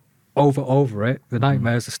 I'm not over it. The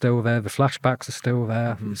nightmares are still there. The flashbacks are still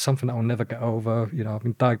there. It's something that I'll never get over. You know, I've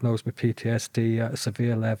been diagnosed with PTSD at a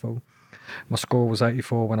severe level. My score was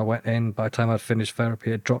 84 when I went in. By the time I'd finished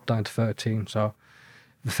therapy, it dropped down to 13. So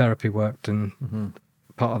the therapy worked, and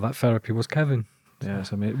part of that therapy was Kevin.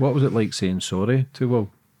 Yes, I mean, what was it like saying sorry to Will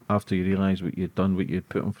after you realised what you'd done, what you'd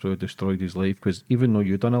put him through, destroyed his life? Because even though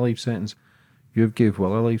you'd done a life sentence, you've gave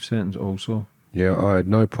Will a life sentence also. Yeah, I had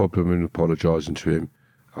no problem in apologising to him.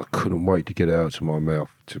 I couldn't wait to get it out of my mouth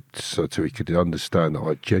so he could understand that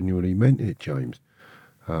I genuinely meant it, James.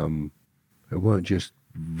 It weren't just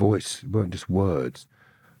voice, it weren't just words.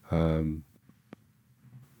 And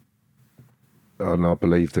I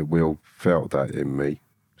believe that Will felt that in me,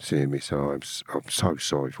 seeing me. So I'm so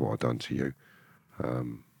sorry for what I've done to you.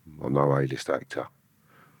 I'm no A-list actor,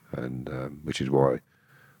 and which is why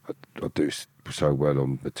I do so well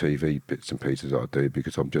on the TV bits and pieces that I do,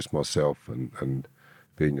 because I'm just myself, and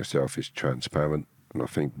being yourself is transparent. And I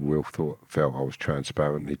think Will felt I was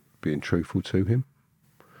transparently being truthful to him.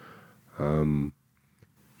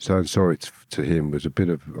 Saying sorry to him was a bit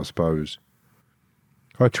of, I suppose,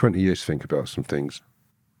 I had 20 years to think about some things.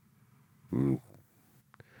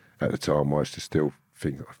 At the time, I used to still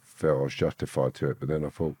think, I felt I was justified to it, but then I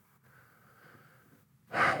thought,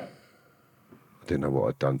 I didn't know what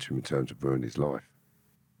I'd done to him in terms of ruining his life.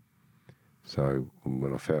 So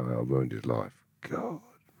when I felt that I ruined his life, God,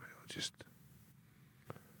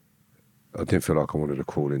 I didn't feel like I wanted to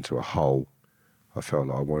crawl into a hole. I felt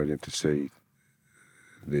like I wanted him to see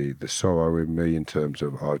the sorrow in me, in terms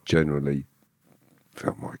of I generally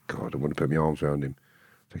felt, my God, I want to put my arms around him.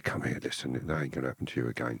 Say, come here, listen, that ain't going to happen to you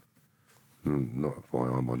again. Not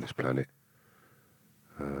while I'm on this planet.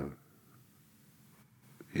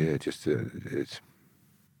 It's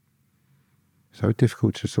so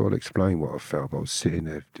difficult to sort of explain what I felt. But I was sitting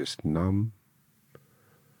there just numb,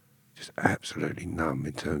 just absolutely numb,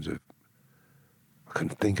 in terms of I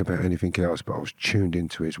couldn't think about anything else, but I was tuned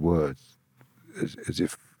into his words as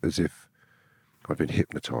if I'd been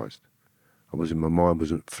hypnotised. My mind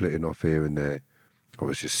wasn't flitting off here and there. I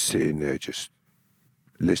was just sitting there, just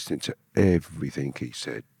listening to everything he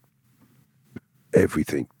said,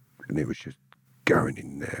 everything, and it was just going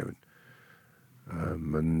in there.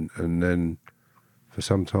 And then for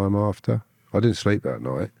some time after, I didn't sleep that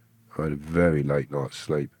night. I had a very late night's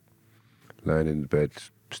sleep, laying in the bed,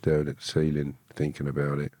 staring at the ceiling, thinking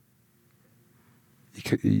about it.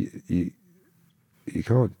 You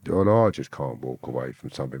can't, or I just can't walk away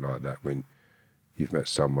from something like that when you've met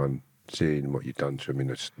someone, seeing what you've done to him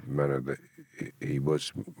in a manner that he was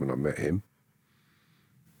when I met him.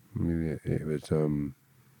 I mean, it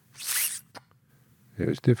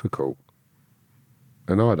was difficult.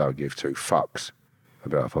 And I don't give two fucks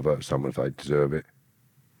about if I've hurt someone, if they deserve it.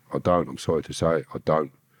 I don't, I'm sorry to say it, I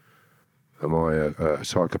don't. Am I a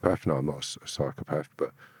psychopath? No, I'm not a psychopath,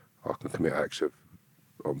 but I can commit acts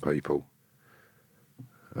on people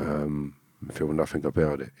and feel nothing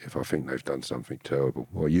about it if I think they've done something terrible,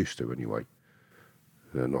 or I used to anyway.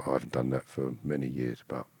 I haven't done that for many years,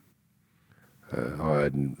 but I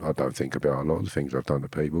don't think about a lot of the things I've done to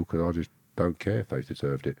people because I just don't care if they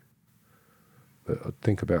deserved it. But I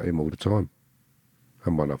think about him all the time,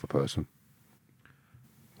 and one other person.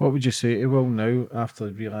 What would you say to Will now after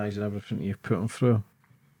realising everything you've put him through?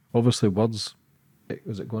 Obviously, words.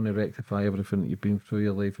 Is it going to rectify everything that you've been through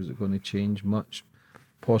your life? Is it going to change much?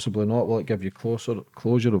 Possibly not. Will it give you closure?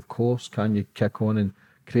 Of course. Can you kick on and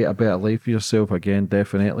create a better life for yourself again?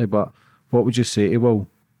 Definitely. But what would you say to Will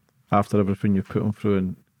after everything you've put him through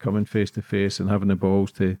and coming face to face and having the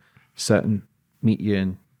balls to sit and meet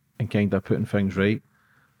you and kind of putting things right,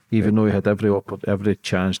 even though he had every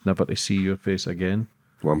chance never to see your face again?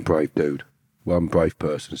 One brave dude, one brave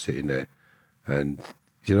person sitting there. And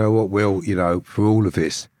you know what, Will, for all of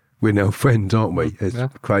this, we're now friends, aren't we? As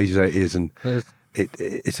crazy as it is. And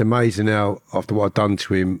it's amazing how, after what I've done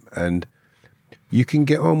to him, and you can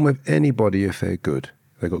get on with anybody if they're good.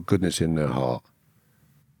 They've got goodness in their heart.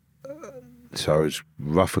 So as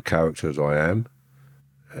rough a character as I am,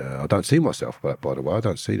 I don't see myself, by the way. I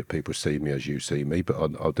don't see that people see me as you see me, but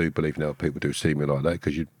I do believe now people do see me like that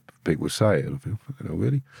because people say it, and I feel, fucking hell,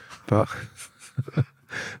 really?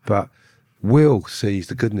 But Will sees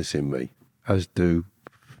the goodness in me, as do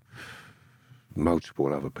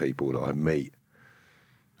multiple other people that I meet.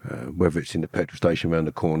 Whether it's in the petrol station around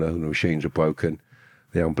the corner and the machines are broken,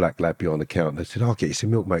 the young black lad behind the counter, they said, I'll get you some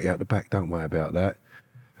milk, mate, out the back, don't worry about that.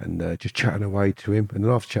 And just chatting away to him. And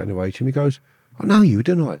then after chatting away to him, he goes, I know you,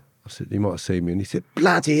 didn't I? I said, you might have seen me. And he said,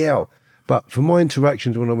 bloody hell. But for my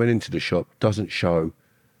interactions when I went into the shop, doesn't show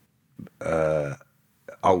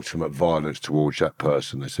ultimate violence towards that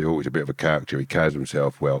person. They say, oh, he's a bit of a character, he carries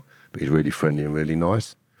himself well, but he's really friendly and really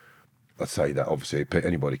nice. I say that, obviously,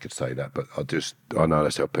 anybody could say that, but I know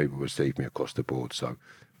that's how people receive me across the board. So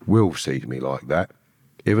Will sees me like that,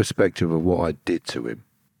 irrespective of what I did to him.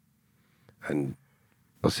 And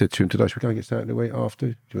I said to him today, should we go and get something to eat after?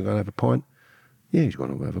 Do you want to go and have a pint? Yeah, he's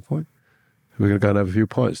going to have a pint. We're going to go and have a few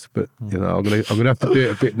pints, but I'm going to have to do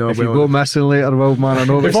it a bit now. If you go missing later, well, man, I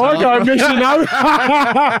know. If I go missing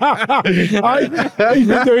out, he's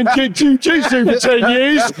been doing jiu-jitsu for 10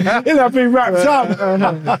 years. He'll have been wrapped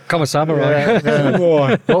up. Come a samurai.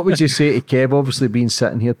 What would you say to Kev? Obviously, being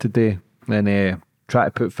sitting here today and try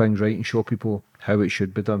to put things right and show people how it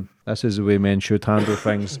should be done. This is the way men should handle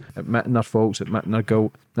things, admitting their faults, admitting their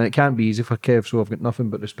guilt. And it can't be easy for Kev, so I've got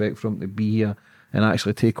nothing but respect for him to be here and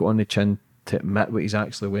actually take it on the chin to admit what he's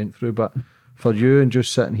actually went through. But for you and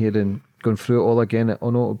just sitting here and going through it all again, I know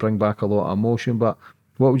it'll bring back a lot of emotion, but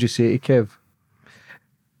what would you say to Kev?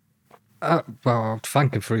 Well, I'd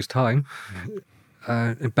thank him for his time.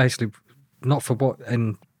 Basically, not for what,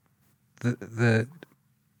 and the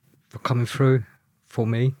for coming through for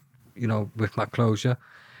me, with my closure,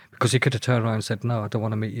 because he could have turned around and said, no, I don't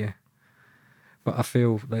want to meet you. But I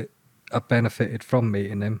feel that I benefited from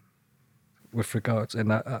meeting him with regards,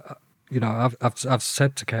 and I've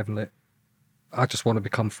said to Kevin that I just want to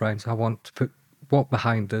become friends. I want to put what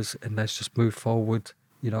behind us and let's just move forward.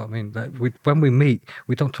 You know what I mean? When we meet,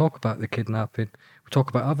 we don't talk about the kidnapping. We talk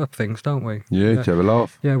about other things, don't we? Yeah, to have a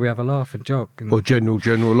laugh. Yeah, we have a laugh and joke. And, or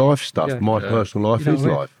general life stuff. Yeah. My personal life is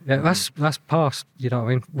life. Yeah, that's past. You know what I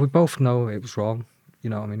mean? We both know it was wrong. You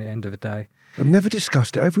know what I mean? At the end of the day. I've never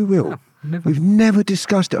discussed it, have we, Will? No, never. We've never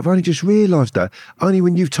discussed it. I've only just realised that. Only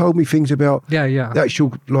when you've told me things about the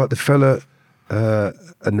actual, like the fella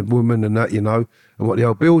and the woman and that, and what the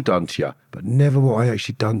old Bill done to you, but never what I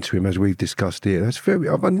actually done to him as we've discussed here.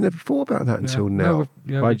 I've only never thought about that until now.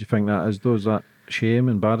 Why do you think that is? Is that shame,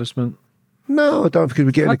 embarrassment? No, I don't, because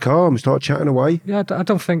we get in the car and we start chatting away. Yeah, I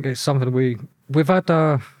don't think it's something we've had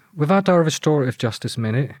our restorative justice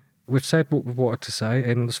minute. We've said what we wanted to say,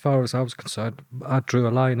 and as far as I was concerned, I drew a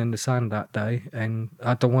line in the sand that day, and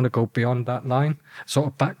I don't want to go beyond that line, sort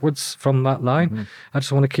of backwards from that line. Mm-hmm. I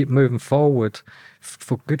just want to keep moving forward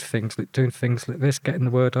for good things, like doing things like this, getting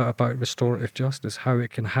the word out about restorative justice, how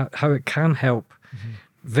it can help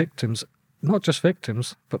victims, not just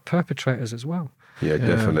victims, but perpetrators as well. Yeah,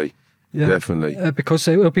 definitely. Yeah. Definitely. Because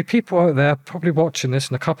there will be people out there probably watching this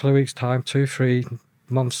in a couple of weeks' time, 2-3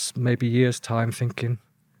 months, maybe years' time, thinking,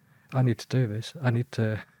 I need to do this. I need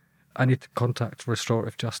to contact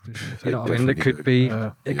restorative justice. You know what I mean? It could be.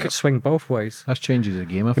 It could swing both ways. That changes the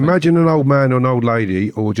game. I think. Imagine an old man or an old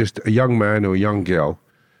lady, or just a young man or a young girl,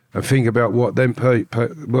 and think about what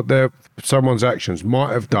someone's actions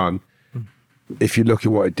might have done if you look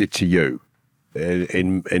at what it did to you,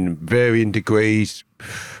 in varying degrees.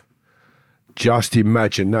 just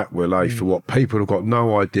imagine that, Will, for what people have got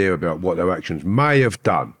no idea about what their actions may have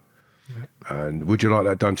done. And would you like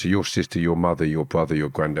that done to your sister, your mother, your brother, your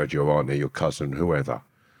granddad, your auntie, your cousin, whoever?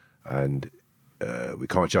 And we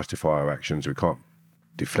can't justify our actions. We can't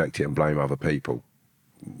deflect it and blame other people,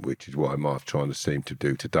 which is what I'm trying to seem to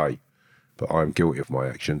do today. But I'm guilty of my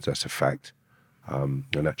actions. That's a fact. And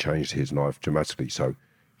that changed his life dramatically. So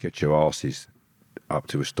get your asses up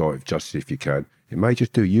to a start of justice if you can. It may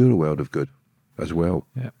just do you a world of good as well.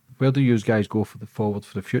 Yeah. Where do you guys go forward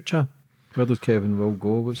for the future? Where does Kevin Will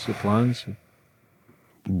go? What's the plans?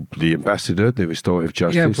 The ambassador, the restorative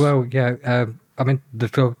justice. Yeah, well, yeah. I mean,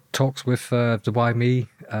 the talks with the YME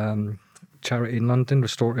charity in London,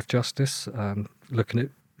 Restorative Justice, looking at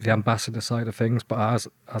the ambassador side of things. But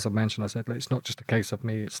as I mentioned, I said, like, it's not just a case of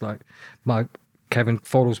me. It's like Kevin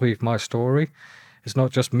follows me with my story. It's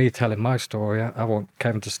not just me telling my story. I want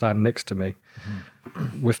Kevin to stand next to me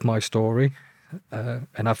with my story,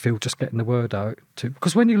 and I feel just getting the word out too.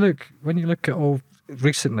 Because when you look at all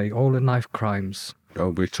the knife crimes. Oh,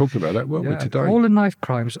 we're talking about that, weren't we, today? All the knife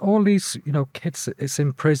crimes, all these kids that's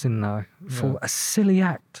in prison now for a silly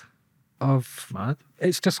act of Mad.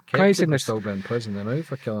 It's just Kevin craziness. still be in prison now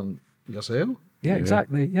for killing yourself. Yeah,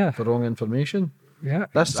 exactly. Yeah, For wrong information. yeah.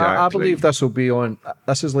 This, I believe this will be on.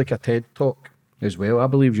 This is like a TED talk as well. I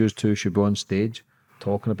believe you two should be on stage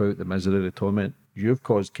talking about the misery, the torment you've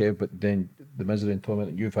caused, Kev, but then the misery and torment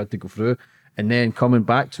that you've had to go through, and then coming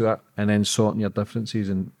back to it and then sorting your differences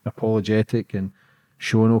and apologetic and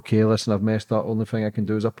showing, okay, listen, I've messed up. Only thing I can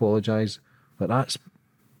do is apologise. But that's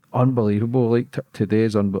unbelievable. Like today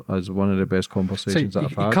is one of the best conversations that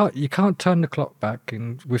I've had. You can't turn the clock back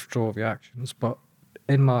and withdraw the actions. But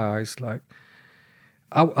in my eyes, like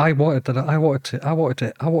I wanted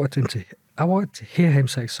to hear him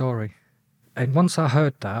say sorry. And once I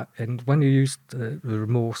heard that, and when he used the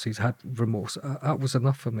remorse, he's had remorse. That was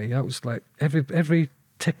enough for me. That was like every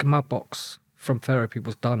tick in my box from therapy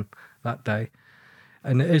was done that day.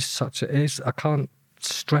 And it is. I can't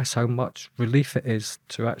stress how much relief it is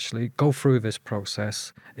to actually go through this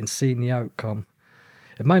process and seeing the outcome.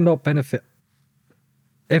 It might not benefit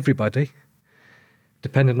everybody,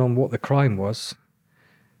 depending on what the crime was,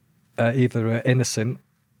 either innocent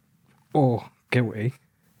or guilty.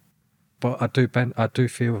 But I do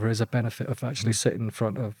feel there is a benefit of actually sitting in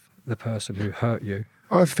front of the person who hurt you.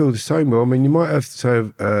 I feel the same. Well, I mean, you might have to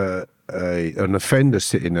have an offender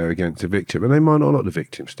sitting there against a victim, and they might not like the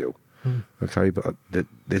victim still. Okay, but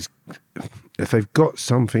there's if they've got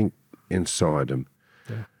something inside them,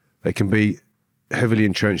 they can be heavily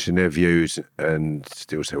entrenched in their views and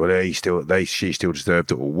still say, well, she still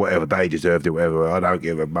deserved it, or whatever, they deserved it, whatever. I don't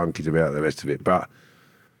give a monkeys about the rest of it. But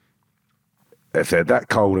if they're that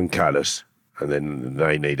cold and callous, and then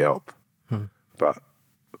they need help. But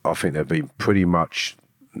I think they've been pretty much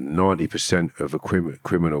 90% of the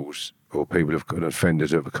criminals or people who've got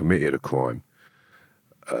offenders who have committed a crime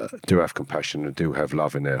do have compassion and do have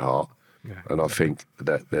love in their heart. And I think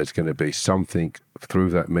that there's going to be something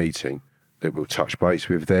through that meeting that will touch base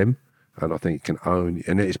with them. And I think it can only,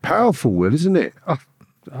 and it's powerful, Will, isn't it? Oh,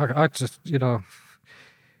 I just, do you know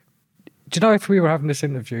if we were having this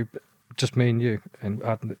interview, just me and you,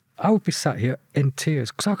 and I would be sat here in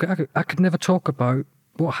tears because I could never talk about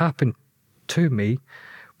what happened to me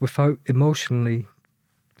without emotionally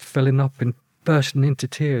filling up and bursting into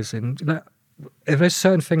tears. And if there's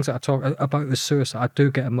certain things that I talk about the suicide, I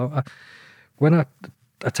do get when I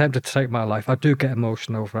attempted to take my life, I do get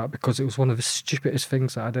emotional over that because it was one of the stupidest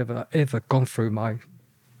things that I'd ever gone through my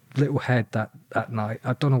little head that night.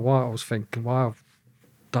 I don't know why I was thinking, why I've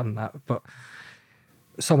done that, but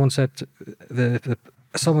someone said to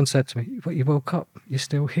me, "But you woke up, you're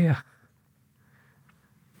still here."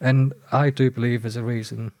 And I do believe there's a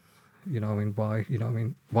reason, why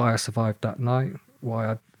I survived that night,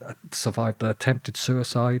 why I survived the attempted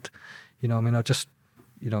suicide.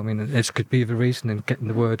 It could be the reason in getting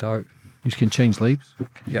the word out. You can change lives.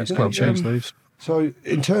 Yeah, You can change lives. So,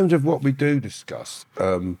 in terms of what we do discuss,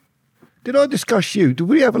 did I discuss you? Did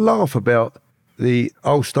we have a laugh about the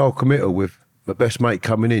old style committer with my best mate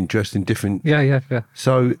coming in dressed in different? Yeah.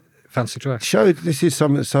 So, Fancy dress. this is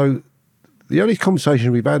something. So, the only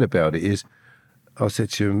conversation we've had about it is, I said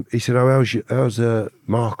to him, he said, "Oh, how's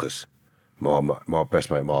Marcus, my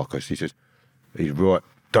best mate Marcus?" He says, "He's right.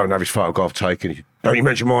 Don't have his photograph taken. Don't you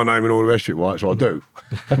mention my name and all the rest of it, right?" So I do.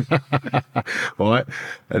 Right?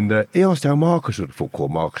 And he asked how Marcus would have thought, "Cool,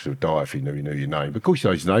 Marcus would die if he knew your name." But of course he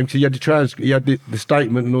knows his name, because he had the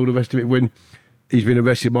statement and all the rest of it when he's been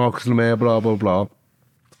arrested, Marcus Lemaire, blah, blah, blah.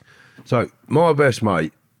 So my best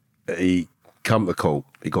mate, he come to court,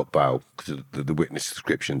 he got bail because the witness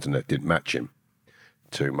descriptions and that didn't match him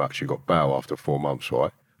too much. He got bail after 4 months,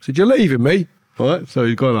 right? I said, "You're leaving me?" Right? So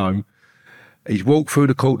he's gone home. He's walked through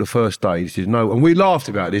the court the first day. He says, "No," and we laughed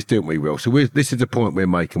about this, didn't we, Will? So this is the point we're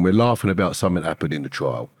making. We're laughing about something that happened in the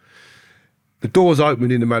trial. The doors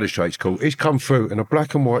opened in the magistrate's court. He's come through in a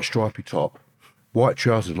black and white stripy top, white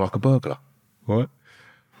trousers like a burglar, right?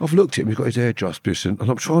 I've looked at him, he's got his hair just and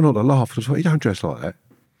I'm trying not to laugh. I thought, "You don't dress like that."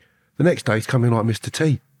 The next day, he's coming like Mr.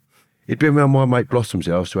 T. He'd been around my mate Blossom's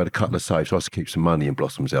house, who had a couple of safes. I used to keep some money in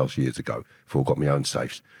Blossom's house years ago before I got my own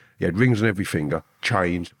safes. He had rings on every finger,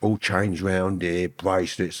 chains, all chains round here,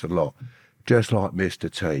 bracelets, a lot. Just like Mr.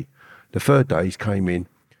 T. The third day, he came in,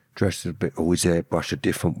 dressed a bit, all his hair brushed a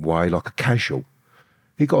different way, like a casual.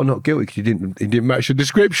 He got not guilty because he didn't match the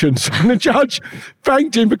descriptions. And the judge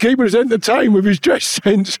thanked him for keeping us entertained with his dress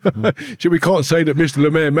sense. So we can't say that Mr.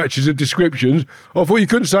 Lemaire matches the descriptions. I thought you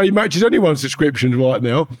couldn't say he matches anyone's descriptions right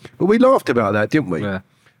now. But we laughed about that, didn't we? Yeah.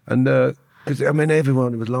 And, because, I mean,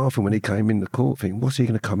 everyone was laughing when he came in the court thinking, what's he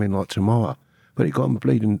going to come in like tomorrow? But he got him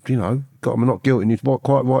bleeding, got him not guilty. And he's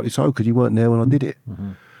quite rightly so because you weren't there when I did it.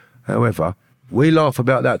 Mm-hmm. However, we laugh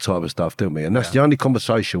about that type of stuff, don't we? And that's the only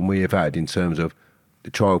conversation we have had in terms of the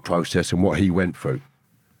trial process and what he went through,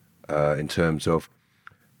 in terms of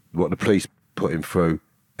what the police put him through,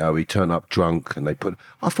 how he turned up drunk and I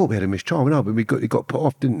thought we had a mistrial, no, but it got put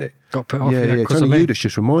off, didn't it? Got put off, yeah. It's only you that's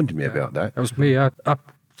just reminded me about that. It was me. I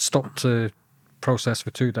stopped the process for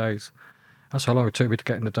 2 days. That's how long it took me to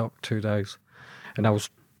get in the dock, 2 days. And I was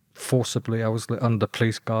under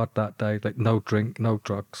police guard that day, like no drink, no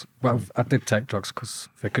drugs. Well, I did take drugs because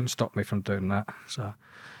they couldn't stop me from doing that, so...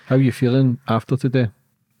 How are you feeling after today?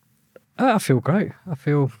 I feel great. I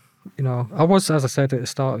feel, I was, as I said at the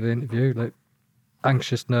start of the interview, like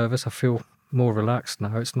anxious, nervous. I feel more relaxed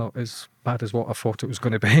now. It's not as bad as what I thought it was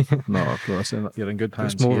going to be. No, of course, you're in good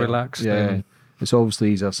hands. It's more relaxed. Yeah, it's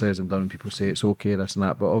obviously easier said than done. People say it's okay, this and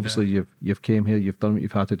that, but obviously you've came here, you've done what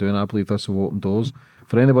you've had to do, and I believe this will open doors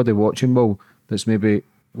for anybody watching, Will, that's maybe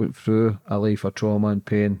went through a life of trauma and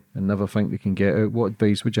pain and never think they can get out. What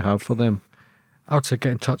advice would you have for them? I would say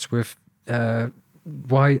get in touch with the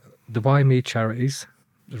Why Me charities,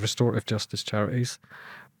 the restorative justice charities,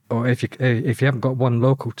 or if you haven't got one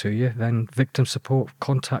local to you, then victim support.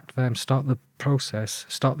 Contact them, start the process,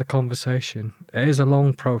 start the conversation. It is a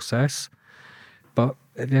long process, but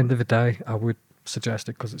at the end of the day, I would suggest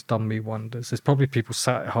it because it's done me wonders. There's probably people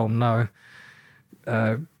sat at home now,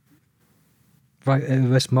 right at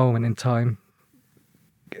this moment in time,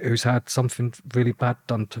 who's had something really bad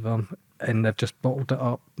done to them. And they've just bottled it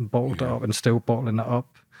up and still bottling it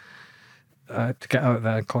up to get out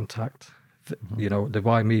there and contact, the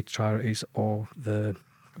Why Me charities or the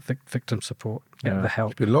victim support, get the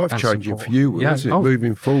help. It's been life-changing for you, wasn't it,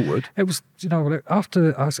 moving forward? It was,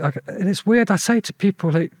 after, and it's weird, I say to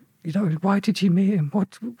people, like, why did you meet him?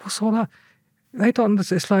 What's all that? They don't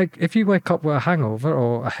understand. It's like, if you wake up with a hangover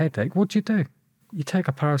or a headache, what do? You take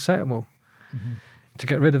a paracetamol to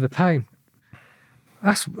get rid of the pain.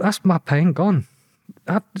 That's my pain gone.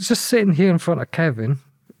 I'm just sitting here in front of Kevin,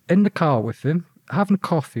 in the car with him, having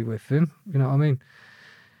coffee with him. You know what I mean?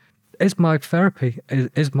 Is my therapy,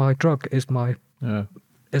 is my drug, is my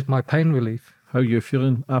pain relief. How are you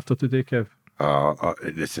feeling after today, Kev?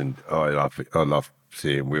 Listen, I love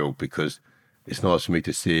seeing Will because it's nice for me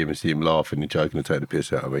to see him and see him laughing and joking and take the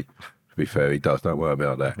piss out of me. To be fair, he does. Don't worry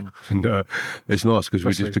about that. And it's nice because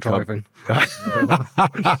we just become.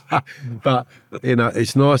 But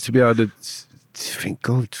it's nice to be able to think.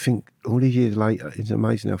 God, think all these years later, it's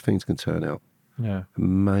amazing how things can turn out. Yeah,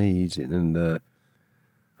 amazing, and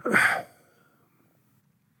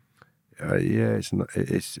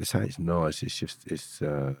it's nice. It's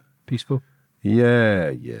peaceful.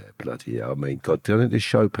 Yeah, bloody hell. I mean, God, doesn't this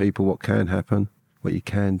show people what can happen, what you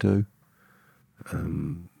can do?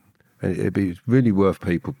 And it'd be really worth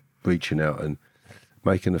people reaching out and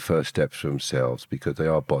making the first steps for themselves because they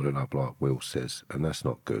are bottling up, like Will says, and that's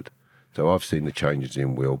not good. So I've seen the changes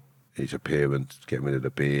in Will, his appearance, getting rid of the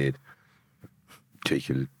beard,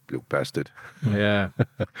 cheeky little bastard. Yeah.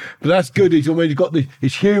 But that's good. He's got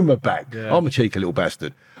his humour back. Yeah. I'm a cheeky little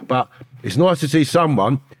bastard. But it's nice to see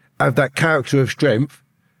someone have that character of strength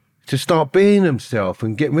to start being himself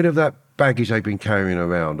and get rid of that baggage they've been carrying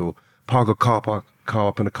around or park a car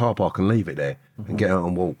up in a car park and leave it there and get out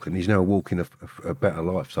and walk. And he's now walking a better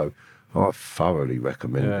life. So I thoroughly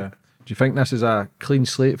recommend it. Do you think this is a clean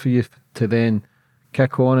slate for you to then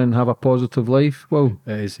kick on and have a positive life? Well,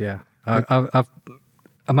 it is, yeah.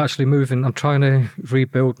 I'm actually moving. I'm trying to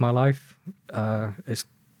rebuild my life. I'm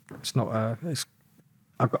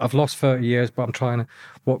I've lost 30 years, but I'm trying to,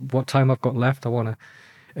 what time I've got left, I want to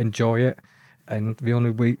enjoy it. And the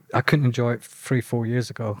only I couldn't enjoy it 3-4 years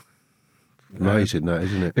ago. Amazing that,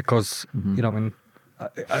 isn't it? Because, you know, I mean,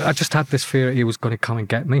 I just had this fear he was going to come and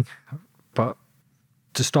get me. But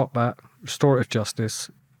to stop that, restorative justice,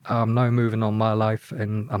 I'm now moving on my life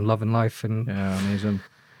and I'm loving life. And Yeah, amazing.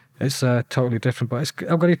 it's totally different. But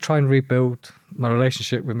I'm going to try and rebuild my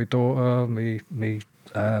relationship with my daughter, my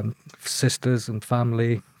sisters and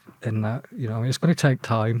family. In that, you know, it's going to take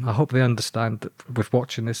time. I hope they understand that with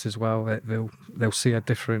watching this as well, that they'll see a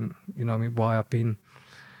different, you know, I mean, why I've been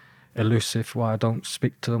elusive, why I don't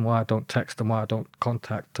speak to them, why I don't text them, why I don't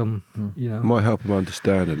contact them. You know, Might help them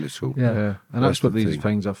understand a little. Yeah. Yeah, and that's what the these thing.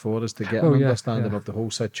 things are for, is to get Oh, an yeah, understanding yeah. of the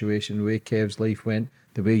whole situation, the way Kev's life went,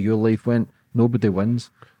 the way your life went. Nobody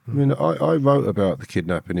wins. I mean, I wrote about the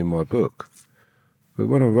kidnapping in my book, but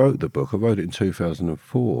when I wrote the book, I wrote it in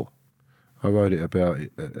 2004. I wrote it about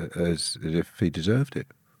it as if he deserved it.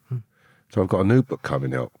 So I've got a new book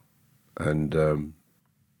coming out, and I'm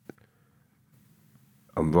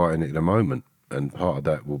writing it at the moment, and part of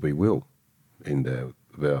that will be Will in there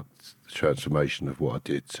about the transformation of what I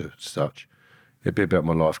did to such. It'd be about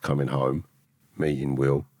my life coming home, meeting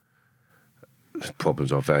Will,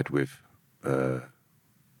 problems I've had with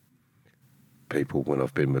people when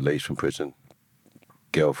I've been released from prison,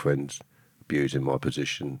 girlfriends abusing my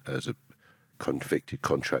position as a convicted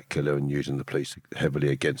contract killer and using the police heavily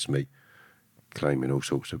against me, claiming all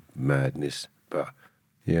sorts of madness. But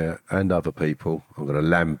yeah, and other people, I'm going to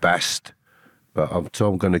lambast, but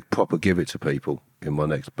I'm going to proper give it to people in my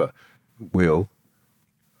next. But Will,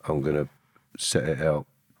 I'm going to set it out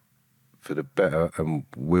for the better, and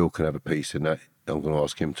Will can have a piece in that. I'm going to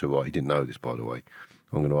ask him to write. He didn't know this, by the way.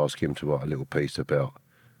 I'm going to ask him to write a little piece about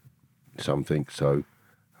something. So.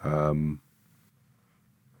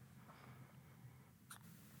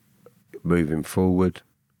 Moving forward,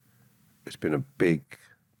 it's been a big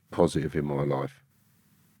positive in my life.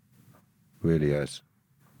 Really has.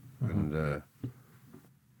 And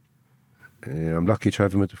yeah, I'm lucky to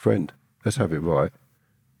have him as a friend. Let's have it right.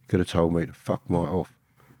 Could have told me to fuck right off.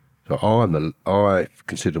 So I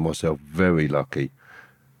consider myself very lucky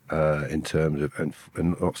in terms of,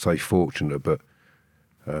 and not say fortunate, but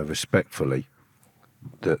respectfully,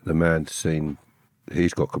 that the man's seen,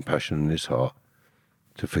 he's got compassion in his heart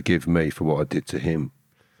to forgive me for what I did to him.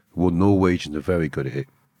 Well, Norwegians are very good at it.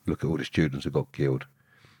 Look at all the students who got killed.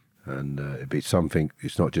 And it'd be something,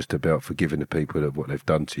 it's not just about forgiving the people of what they've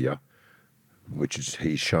done to you, which is,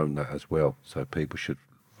 he's shown that as well. So people should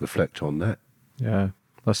reflect on that. Yeah.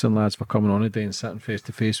 Listen, lads, for coming on today and sitting face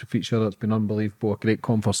to face with each other. It's been unbelievable. A great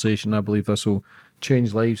conversation. I believe this will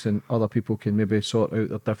change lives and other people can maybe sort out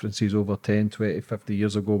their differences over 10, 20, 50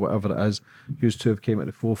 years ago, whatever it is. You two have came at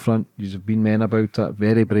the forefront. You've been men about it,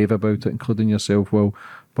 very brave about it, including yourself, Will.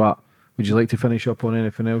 But would you like to finish up on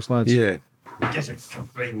anything else, lads? Yeah. We do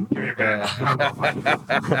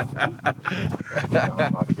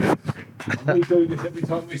this every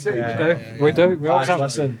time we see We do. We always have.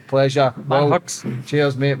 Listen, pleasure. Well, hugs.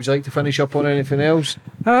 cheers, mate. Would you like to finish up on anything else?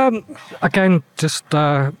 Again, just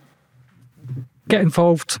get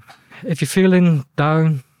involved. If you're feeling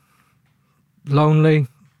down, lonely,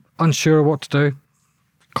 unsure what to do,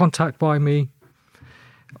 contact by me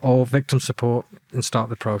or victim support and start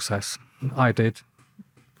the process. I did.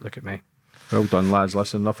 Look at me. Well done, lads.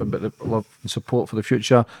 Listen, nothing but the love and support for the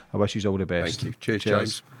future. I wish you all the best. Thank you. Cheers,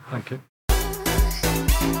 James. Thank you.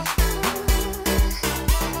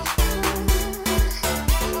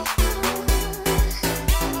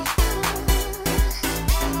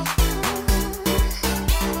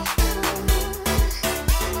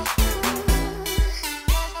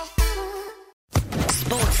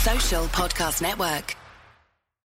 Sports Social Podcast Network.